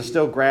is Jesus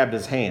still grabbed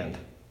his hand.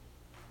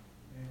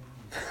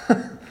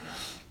 Are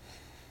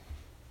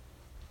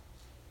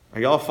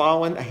y'all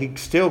following? He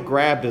still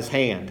grabbed his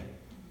hand.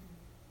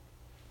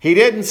 He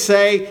didn't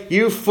say,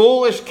 you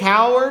foolish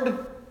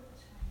coward.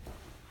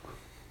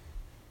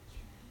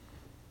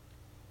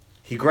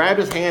 He grabbed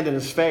his hand in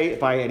his face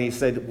and he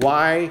said,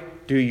 why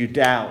do you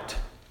doubt?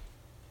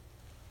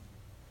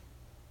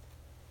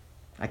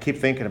 I keep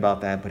thinking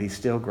about that, but he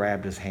still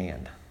grabbed his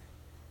hand.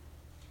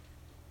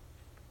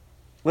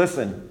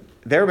 Listen,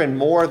 there have been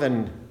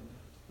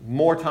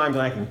more times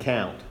than I can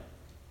count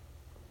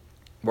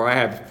where I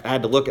have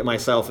had to look at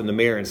myself in the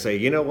mirror and say,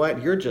 you know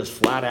what? You're just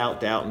flat out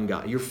doubting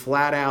God. You're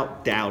flat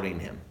out doubting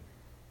him.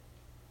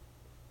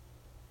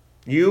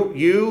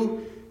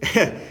 You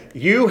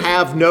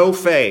have no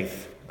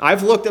faith.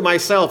 I've looked at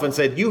myself and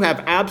said, you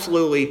have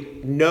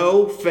absolutely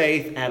no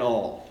faith at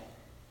all.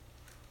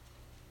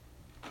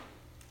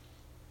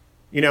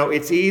 You know,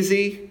 it's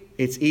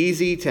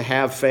easy to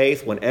have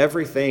faith when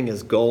everything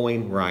is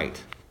going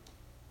right.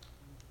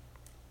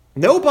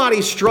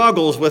 Nobody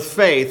struggles with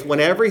faith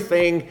when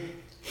everything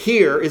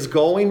here is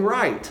going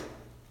right.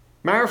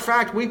 Matter of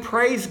fact, we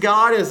praise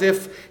God as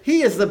if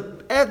he is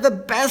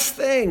the best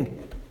thing.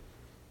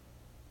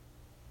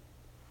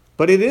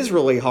 But it is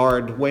really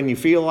hard when you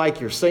feel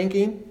like you're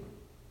sinking.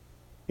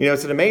 You know,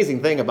 it's an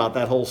amazing thing about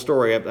that whole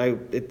story.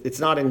 It's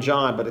not in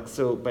John, but it's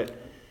an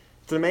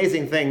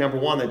amazing thing, number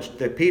one,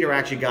 that Peter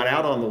actually got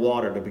out on the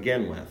water to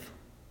begin with.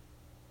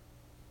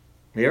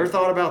 Have you ever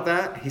thought about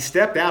that? He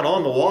stepped out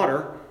on the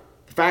water.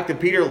 The fact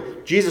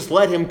that Jesus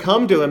let him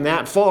come to him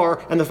that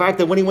far, and the fact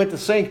that when he went to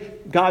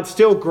sink, God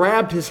still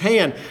grabbed his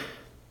hand.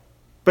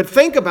 But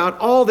think about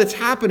all that's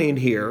happening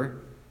here.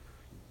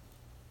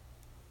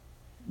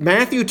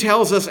 Matthew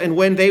tells us, and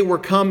when they were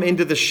come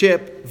into the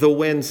ship, the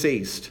wind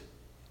ceased.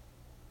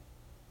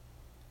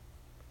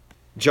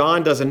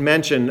 John doesn't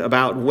mention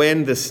about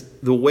when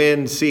the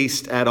wind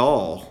ceased at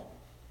all.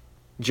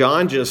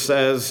 John just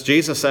says,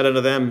 Jesus said unto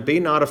them, be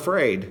not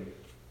afraid.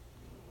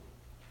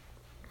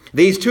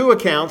 These two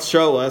accounts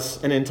show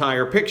us an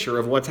entire picture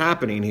of what's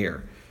happening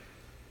here.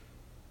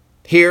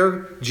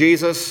 Here,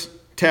 Jesus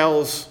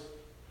tells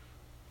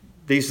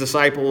these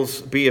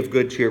disciples, be of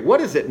good cheer. What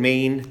does it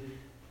mean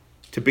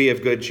to be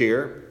of good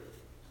cheer?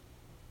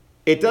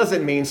 It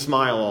doesn't mean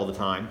smile all the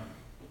time.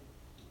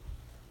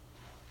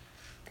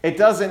 It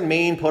doesn't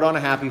mean put on a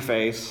happy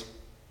face.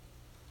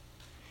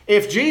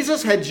 If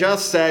Jesus had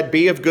just said,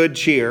 be of good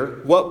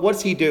cheer,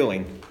 what's he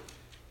doing?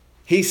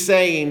 He's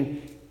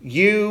saying,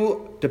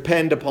 you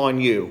depend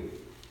upon you.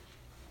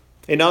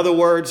 In other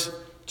words,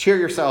 cheer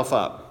yourself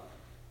up.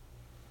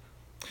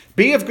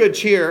 Be of good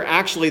cheer,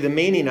 actually the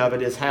meaning of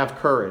it is have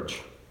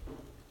courage.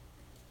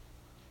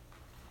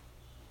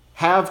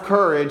 Have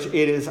courage,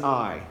 it is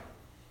I.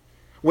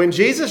 When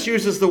Jesus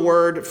uses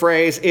the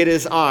phrase, it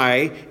is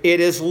I, it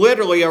is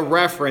literally a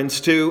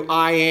reference to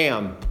I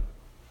am.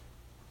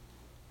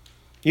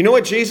 You know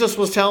what Jesus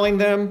was telling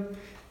them?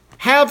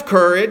 Have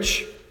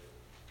courage.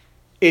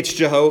 It's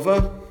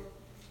Jehovah.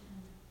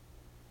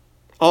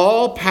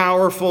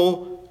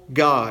 All-powerful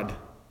God.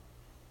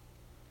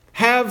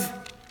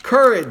 Have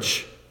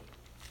courage.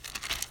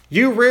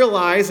 You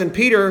realize, and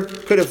Peter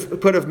could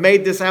have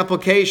made this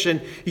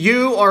application,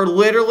 you are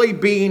literally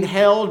being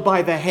held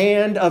by the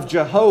hand of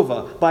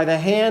Jehovah, by the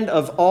hand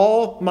of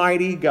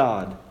Almighty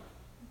God.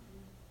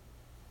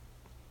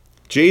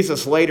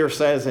 Jesus later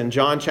says in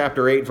John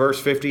chapter 8,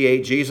 verse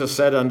 58, Jesus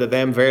said unto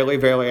them, verily,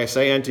 verily, I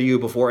say unto you,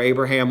 before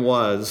Abraham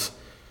was,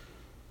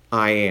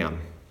 I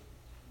am.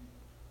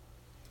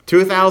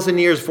 2,000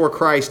 years before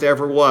Christ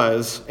ever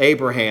was,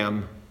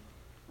 Abraham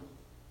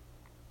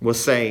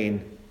was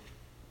saying,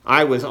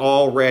 I was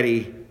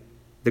already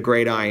the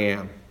great I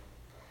am.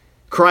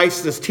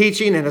 Christ is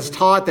teaching and has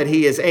taught that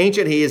he is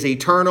ancient, he is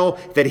eternal,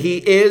 that he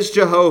is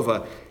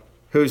Jehovah,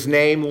 whose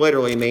name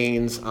literally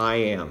means I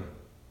am.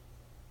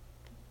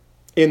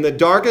 In the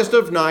darkest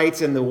of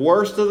nights, in the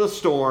worst of the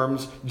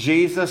storms,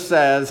 Jesus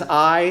says,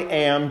 I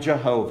am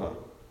Jehovah.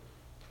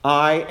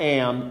 I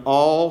am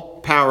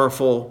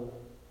all-powerful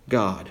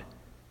God.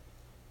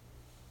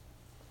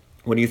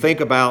 When you think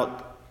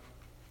about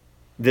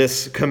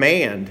this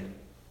command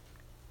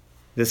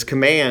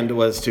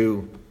was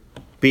to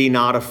be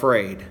not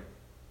afraid.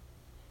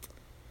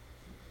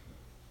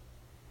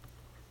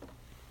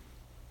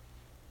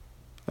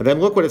 And then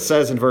look what it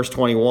says in verse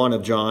 21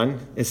 of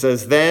John. It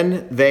says,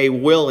 "Then they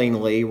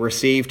willingly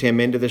received him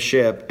into the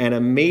ship, and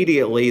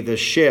immediately the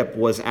ship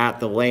was at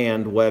the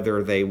land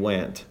whither they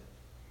went."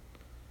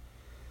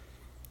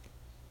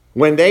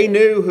 When they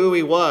knew who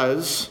he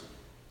was,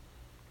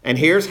 and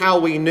here's how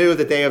we knew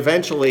that they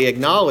eventually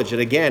acknowledged it.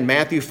 Again,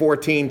 Matthew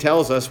 14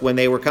 tells us when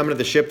they were coming to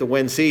the ship, the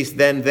wind ceased.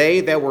 "Then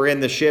they that were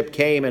in the ship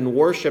came and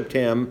worshipped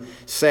him,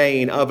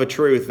 saying, Of a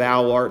truth,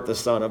 thou art the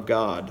Son of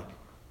God."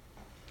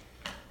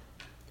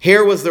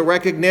 Here was the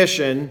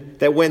recognition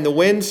that when the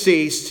wind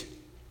ceased,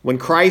 when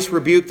Christ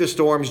rebuked the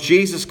storms,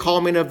 Jesus,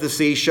 calming of the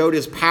sea, showed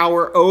his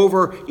power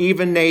over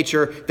even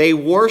nature. They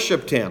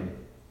worshiped him.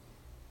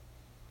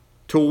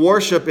 To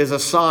worship is a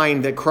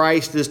sign that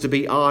Christ is to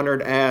be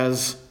honored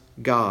as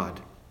God.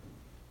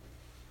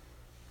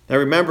 Now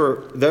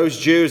remember, those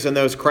Jews and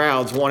those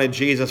crowds wanted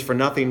Jesus for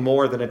nothing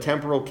more than a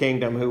temporal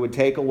kingdom who would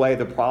take away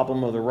the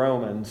problem of the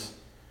Romans.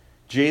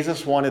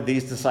 Jesus wanted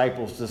these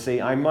disciples to see,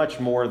 I'm much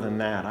more than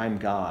that. I'm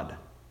God.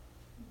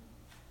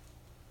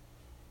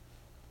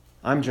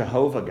 I'm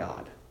Jehovah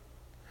God.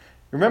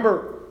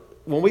 Remember,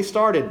 when we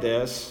started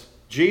this,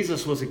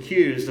 Jesus was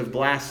accused of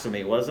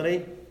blasphemy, wasn't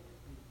he?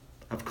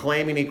 Of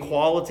claiming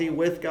equality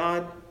with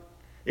God.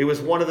 It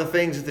was one of the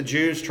things that the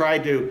Jews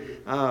tried to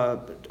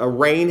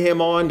arraign him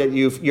on, that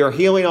you're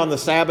healing on the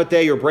Sabbath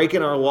day, you're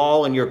breaking our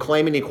law, and you're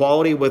claiming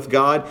equality with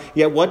God.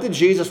 Yet what did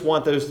Jesus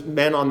want those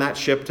men on that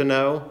ship to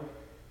know?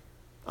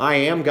 I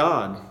am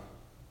God.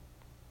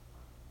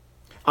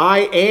 I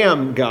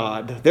am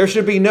God. There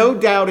should be no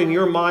doubt in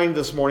your mind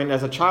this morning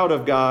as a child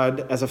of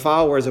God, as a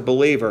follower, as a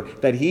believer,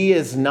 that he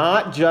is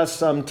not just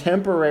some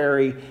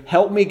temporary,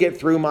 help me get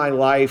through my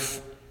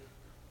life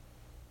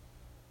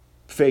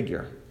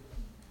figure.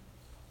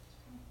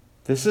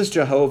 This is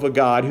Jehovah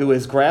God, who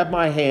has grabbed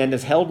my hand,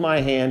 has held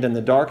my hand in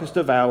the darkest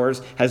of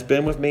hours, has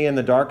been with me in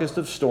the darkest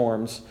of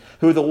storms,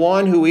 who the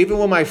one who, even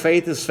when my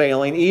faith is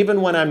failing,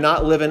 even when I'm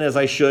not living as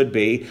I should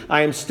be,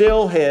 I am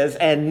still his,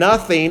 and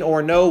nothing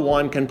or no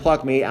one can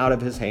pluck me out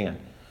of his hand.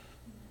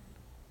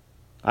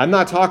 I'm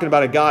not talking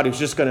about a God who's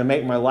just going to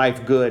make my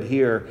life good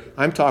here.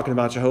 I'm talking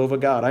about Jehovah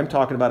God. I'm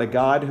talking about a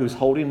God who's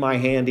holding my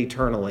hand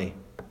eternally.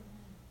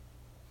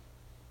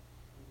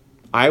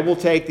 I will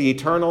take the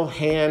eternal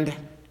hand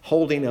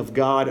holding of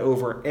God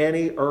over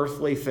any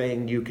earthly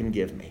thing you can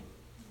give me.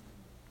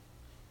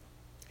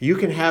 You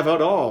can have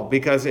it all,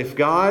 because if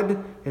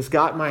God has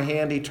got my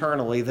hand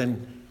eternally,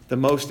 then the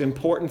most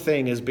important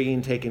thing is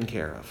being taken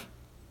care of.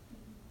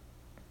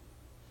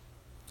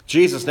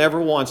 Jesus never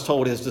once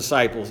told his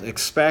disciples,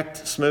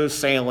 expect smooth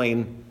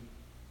sailing,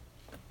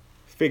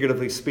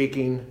 figuratively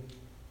speaking,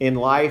 in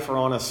life or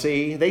on a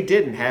sea. They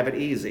didn't have it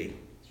easy.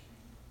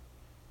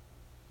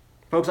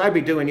 Folks, I'd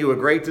be doing you a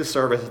great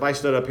disservice if I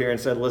stood up here and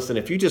said, listen,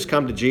 if you just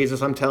come to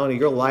Jesus, I'm telling you,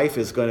 your life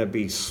is going to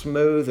be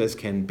smooth as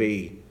can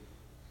be.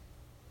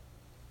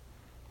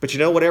 But you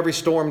know what every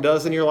storm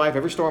does in your life?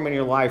 Every storm in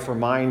your life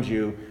reminds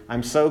you,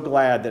 I'm so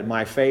glad that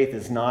my faith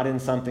is not in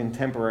something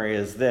temporary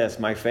as this.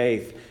 My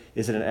faith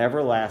is in an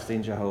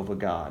everlasting Jehovah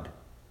God,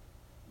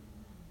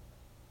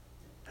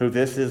 who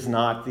this is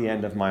not the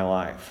end of my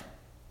life.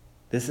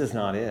 This is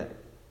not it.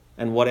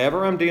 And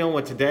whatever I'm dealing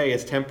with today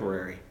is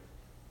temporary.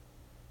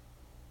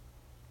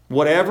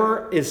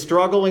 Whatever is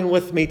struggling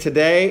with me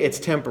today, it's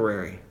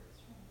temporary.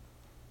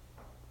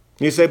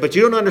 You say, but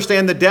you don't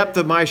understand the depth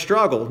of my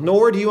struggle.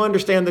 Nor do you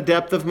understand the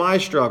depth of my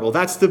struggle.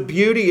 That's the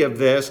beauty of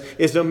this,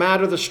 is no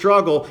matter the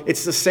struggle,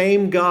 it's the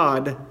same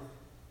God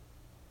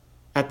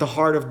at the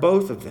heart of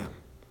both of them.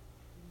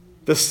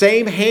 The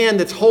same hand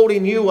that's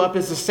holding you up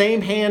is the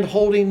same hand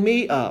holding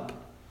me up.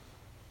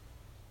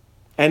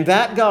 And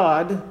that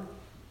God,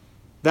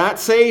 that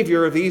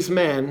Savior of these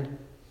men,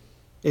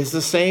 is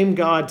the same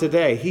God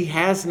today. He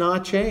has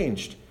not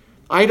changed.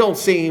 I don't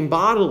see him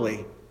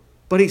bodily,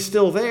 but he's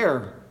still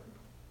there.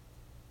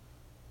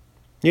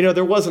 You know,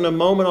 there wasn't a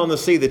moment on the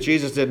sea that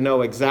Jesus didn't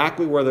know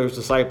exactly where those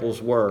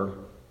disciples were.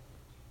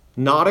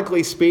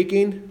 Nautically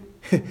speaking,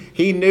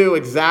 he knew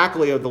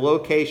exactly of the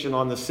location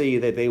on the sea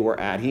that they were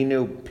at. He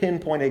knew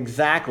pinpoint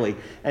exactly.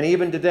 And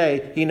even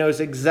today, he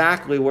knows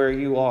exactly where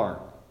you are.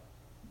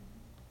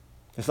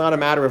 It's not a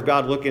matter of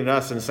God looking at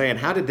us and saying,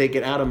 how did they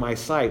get out of my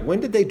sight? When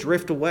did they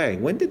drift away?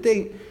 When did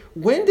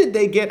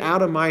they get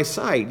out of my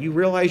sight? You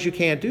realize you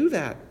can't do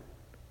that.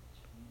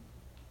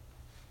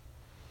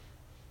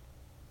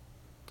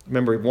 I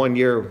remember one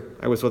year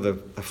I was with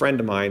a friend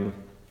of mine.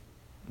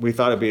 We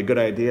thought it'd be a good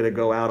idea to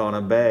go out on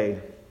a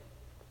bay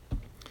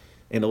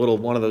in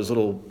one of those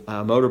little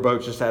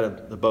motorboats, just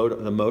had the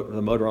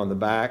motor on the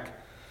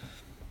back.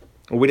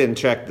 Well, we didn't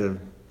check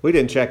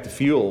the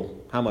fuel,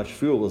 how much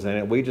fuel was in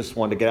it. We just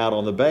wanted to get out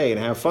on the bay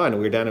and have fun. We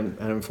were down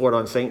in Florida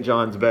on St.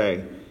 John's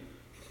Bay.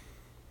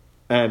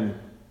 And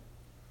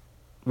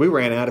we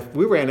ran out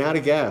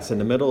of gas in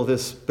the middle of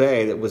this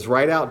bay that was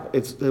right out,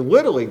 it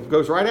literally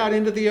goes right out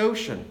into the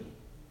ocean.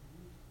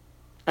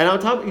 And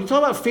you talk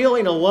about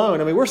feeling alone.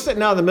 I mean, we're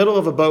sitting out in the middle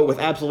of a boat with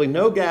absolutely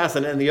no gas,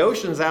 and the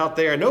ocean's out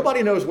there, and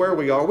nobody knows where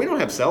we are. We don't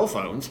have cell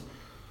phones.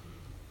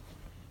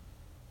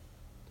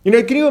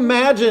 Can you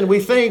imagine? We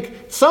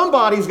think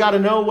somebody's got to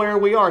know where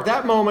we are. At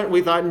that moment,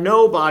 we thought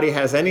nobody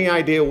has any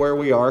idea where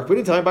we are. We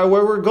didn't tell anybody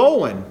where we're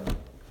going.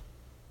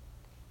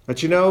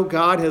 But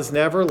God has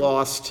never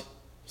lost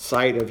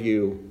sight of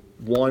you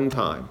one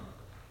time.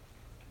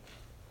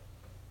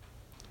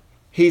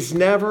 He's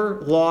never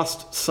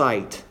lost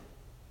sight.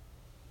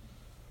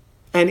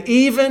 And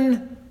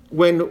even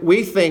when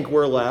we think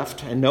we're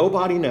left and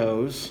nobody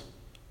knows,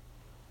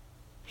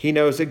 He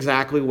knows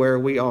exactly where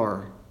we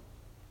are.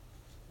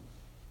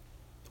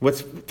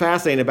 What's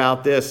fascinating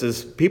about this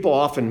is people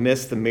often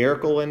miss the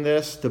miracle in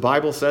this. The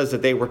Bible says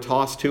that they were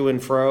tossed to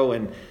and fro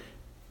and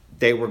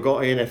they were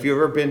going, and if you've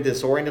ever been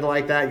disoriented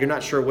like that, you're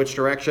not sure which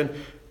direction.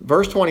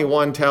 Verse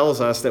 21 tells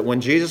us that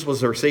when Jesus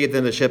was received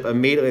in the ship,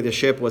 immediately the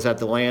ship was at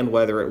the land,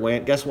 whether it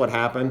went. Guess what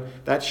happened?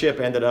 That ship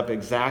ended up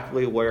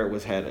exactly where it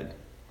was headed.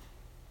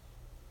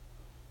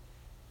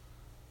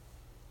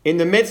 In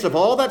the midst of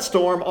all that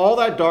storm, all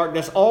that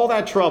darkness, all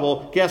that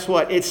trouble, guess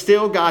what? It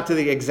still got to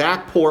the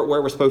exact port where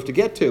it was supposed to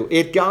get to.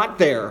 It got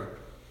there.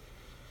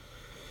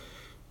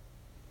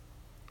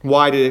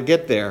 Why did it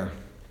get there?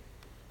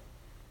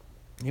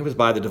 It was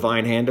by the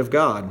divine hand of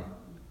God.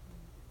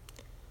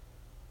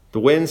 The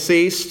wind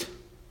ceased,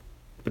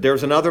 but there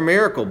was another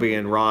miracle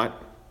being wrought.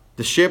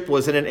 The ship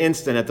was in an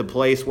instant at the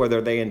place where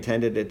they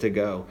intended it to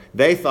go.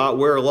 They thought,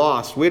 we're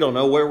lost. We don't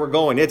know where we're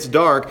going. It's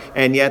dark.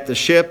 And yet the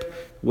ship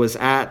was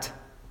at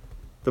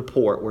the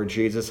port where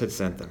Jesus had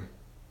sent them.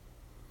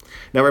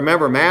 Now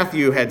remember,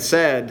 Matthew had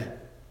said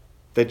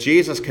that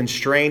Jesus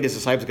constrained his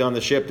disciples to go on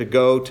the ship to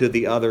go to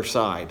the other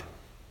side.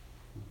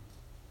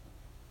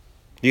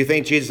 Do you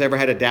think Jesus ever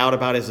had a doubt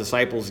about his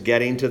disciples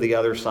getting to the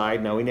other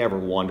side? No, he never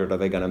wondered, are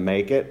they going to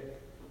make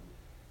it?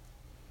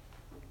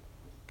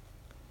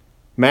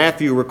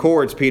 Matthew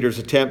records Peter's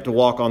attempt to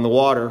walk on the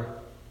water.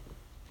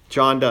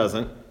 John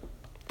doesn't.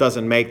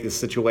 Doesn't make this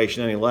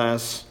situation any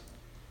less.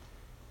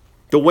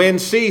 The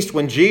wind ceased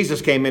when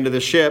Jesus came into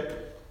the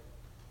ship.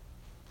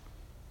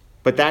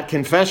 But that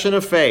confession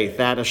of faith,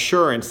 that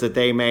assurance that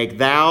they make,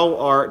 thou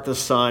art the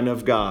Son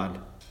of God.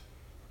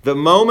 The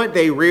moment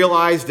they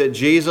realized that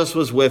Jesus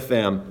was with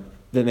them,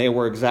 then they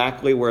were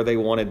exactly where they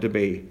wanted to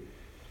be.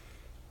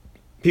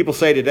 People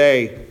say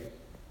today,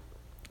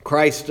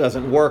 Christ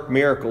doesn't work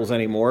miracles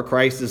anymore.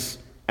 Christ is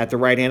at the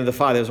right hand of the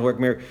Father. He doesn't work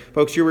miracles.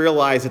 Folks, you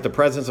realize that the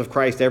presence of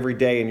Christ every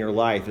day in your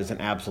life is an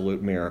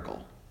absolute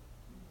miracle.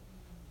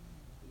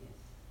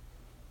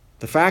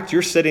 The fact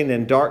you're sitting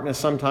in darkness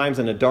sometimes,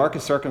 in the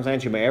darkest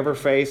circumstance you may ever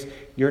face,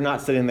 you're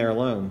not sitting there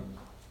alone.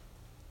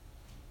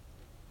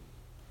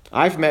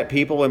 I've met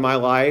people in my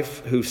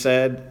life who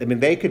said,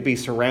 they could be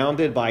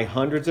surrounded by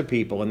hundreds of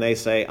people and they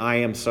say, I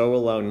am so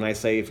alone. And I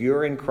say, if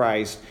you're in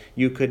Christ,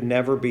 you could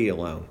never be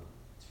alone.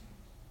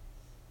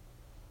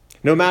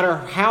 No matter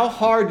how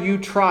hard you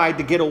tried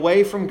to get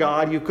away from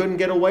God, you couldn't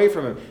get away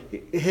from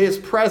Him. His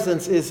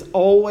presence is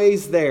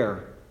always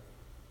there.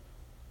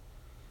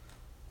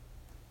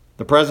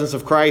 The presence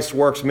of Christ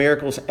works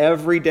miracles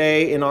every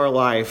day in our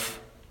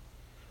life.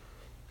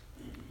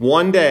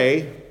 One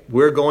day,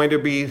 we're going to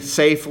be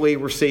safely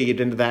received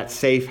into that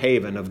safe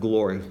haven of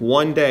glory.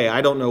 One day,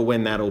 I don't know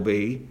when that'll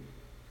be.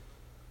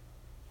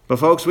 But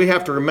folks, we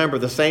have to remember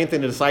the same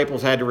thing the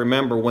disciples had to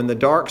remember. When the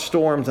dark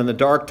storms and the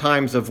dark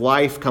times of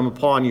life come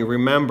upon you,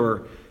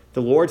 remember,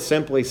 the Lord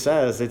simply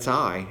says, it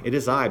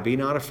is I, be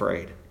not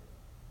afraid.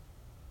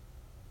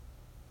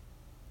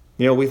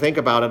 We think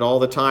about it all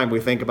the time.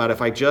 We think about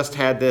if I just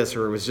had this,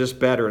 or it was just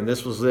better, and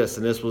this was this,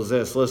 and this was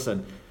this.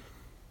 Listen,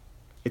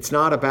 it's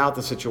not about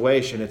the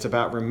situation. It's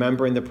about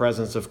remembering the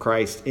presence of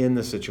Christ in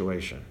the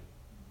situation.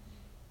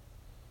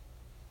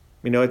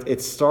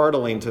 It's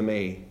startling to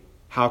me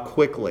how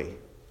quickly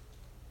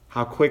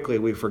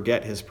we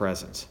forget His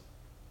presence.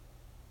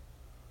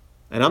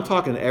 And I'm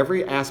talking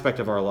every aspect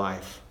of our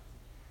life.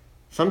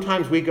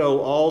 Sometimes we go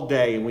all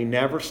day and we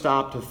never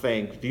stop to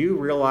think, do you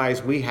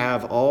realize we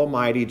have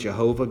Almighty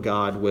Jehovah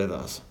God with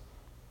us?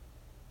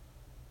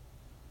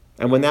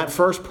 And when that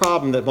first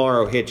problem that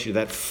tomorrow hits you,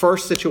 that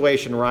first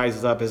situation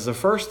rises up, is the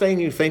first thing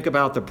you think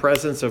about the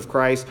presence of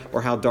Christ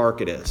or how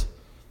dark it is?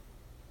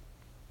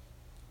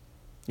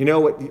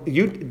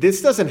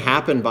 This doesn't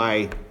happen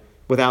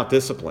without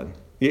discipline.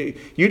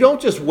 You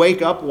don't just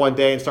wake up one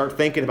day and start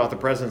thinking about the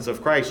presence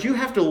of Christ. You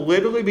have to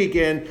literally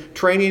begin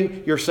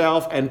training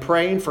yourself and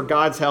praying for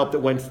God's help that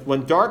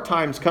when dark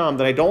times come,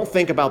 that I don't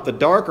think about the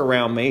dark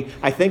around me.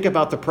 I think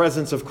about the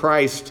presence of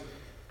Christ,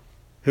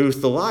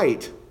 who's the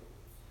light.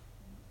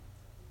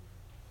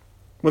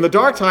 When the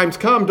dark times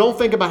come, don't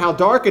think about how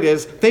dark it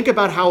is. Think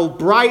about how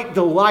bright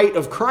the light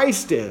of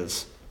Christ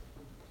is.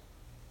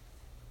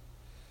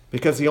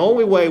 Because the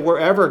only way we're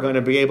ever going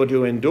to be able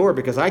to endure,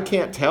 because I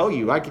can't tell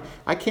you,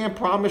 I can't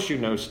promise you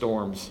no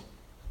storms.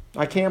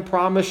 I can't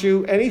promise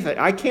you anything.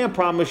 I can't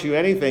promise you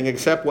anything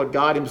except what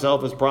God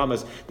Himself has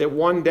promised, that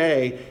one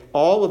day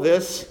all of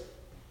this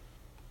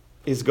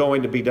is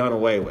going to be done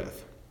away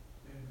with.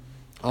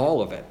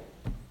 All of it.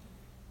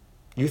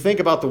 You think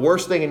about the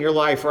worst thing in your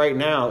life right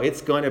now,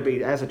 it's going to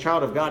be, as a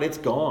child of God, it's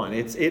gone.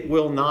 It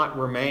will not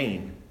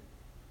remain.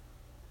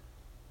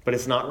 But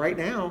it's not right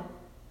now.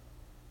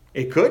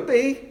 It could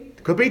be.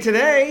 It could be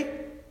today.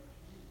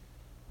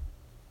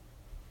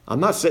 I'm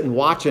not sitting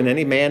watching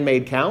any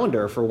man-made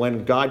calendar for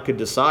when God could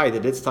decide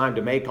that it's time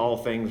to make all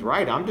things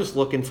right. I'm just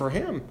looking for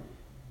him.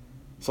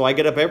 So I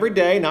get up every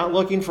day, not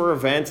looking for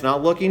events,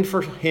 not looking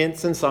for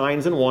hints and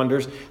signs and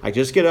wonders. I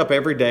just get up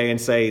every day and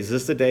say, is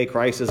this the day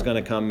Christ is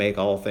going to come make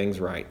all things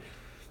right?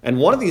 And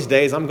one of these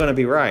days, I'm going to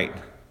be right.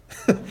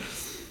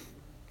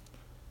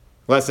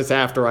 Unless it's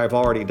after I've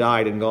already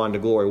died and gone to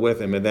glory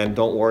with him, and then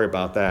don't worry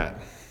about that.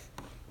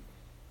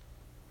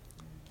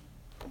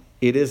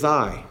 It is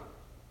I.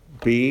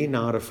 Be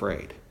not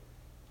afraid.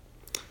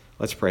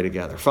 Let's pray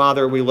together.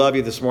 Father, we love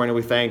you this morning.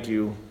 We thank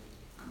you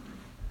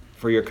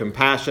for your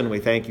compassion. We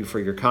thank you for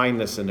your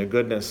kindness and your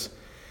goodness.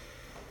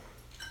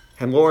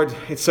 And Lord,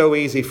 it's so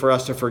easy for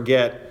us to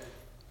forget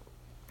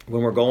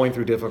when we're going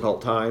through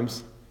difficult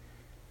times.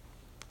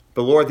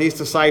 But Lord, these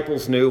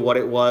disciples knew what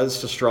it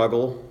was to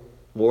struggle.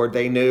 Lord,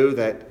 they knew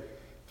that,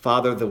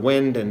 Father, the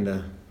wind and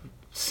the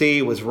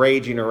sea was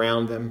raging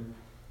around them.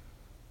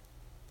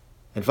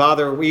 And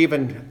Father, we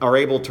even are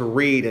able to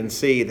read and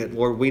see that,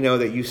 Lord, we know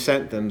that you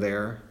sent them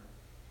there.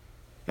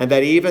 And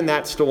that even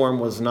that storm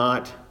was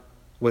not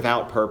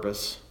without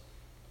purpose.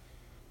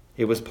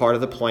 It was part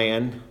of the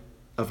plan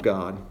of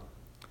God.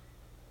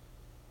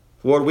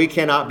 Lord, we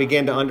cannot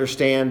begin to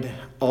understand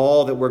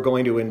all that we're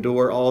going to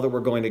endure, all that we're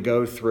going to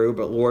go through,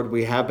 but Lord,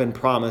 we have been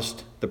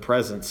promised the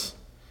presence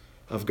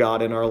of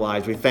God in our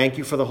lives. We thank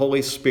you for the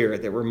Holy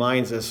Spirit that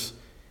reminds us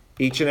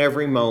each and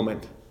every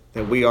moment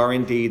that we are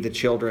indeed the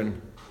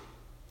children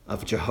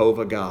of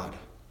Jehovah God.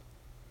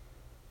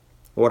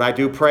 Lord, I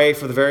do pray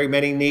for the very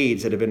many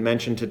needs that have been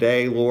mentioned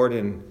today, Lord,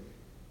 and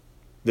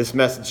this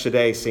message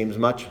today seems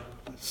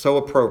so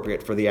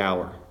appropriate for the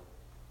hour.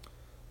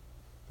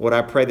 Lord,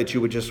 I pray that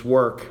you would just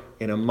work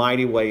in a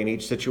mighty way in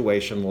each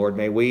situation, Lord.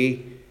 May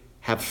we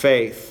have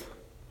faith,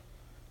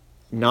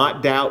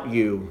 not doubt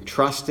you,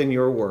 trust in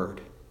your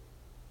word.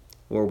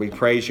 Lord, we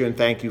praise you and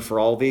thank you for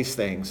all these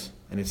things,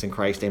 and it's in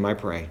Christ's name I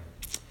pray.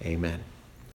 Amen.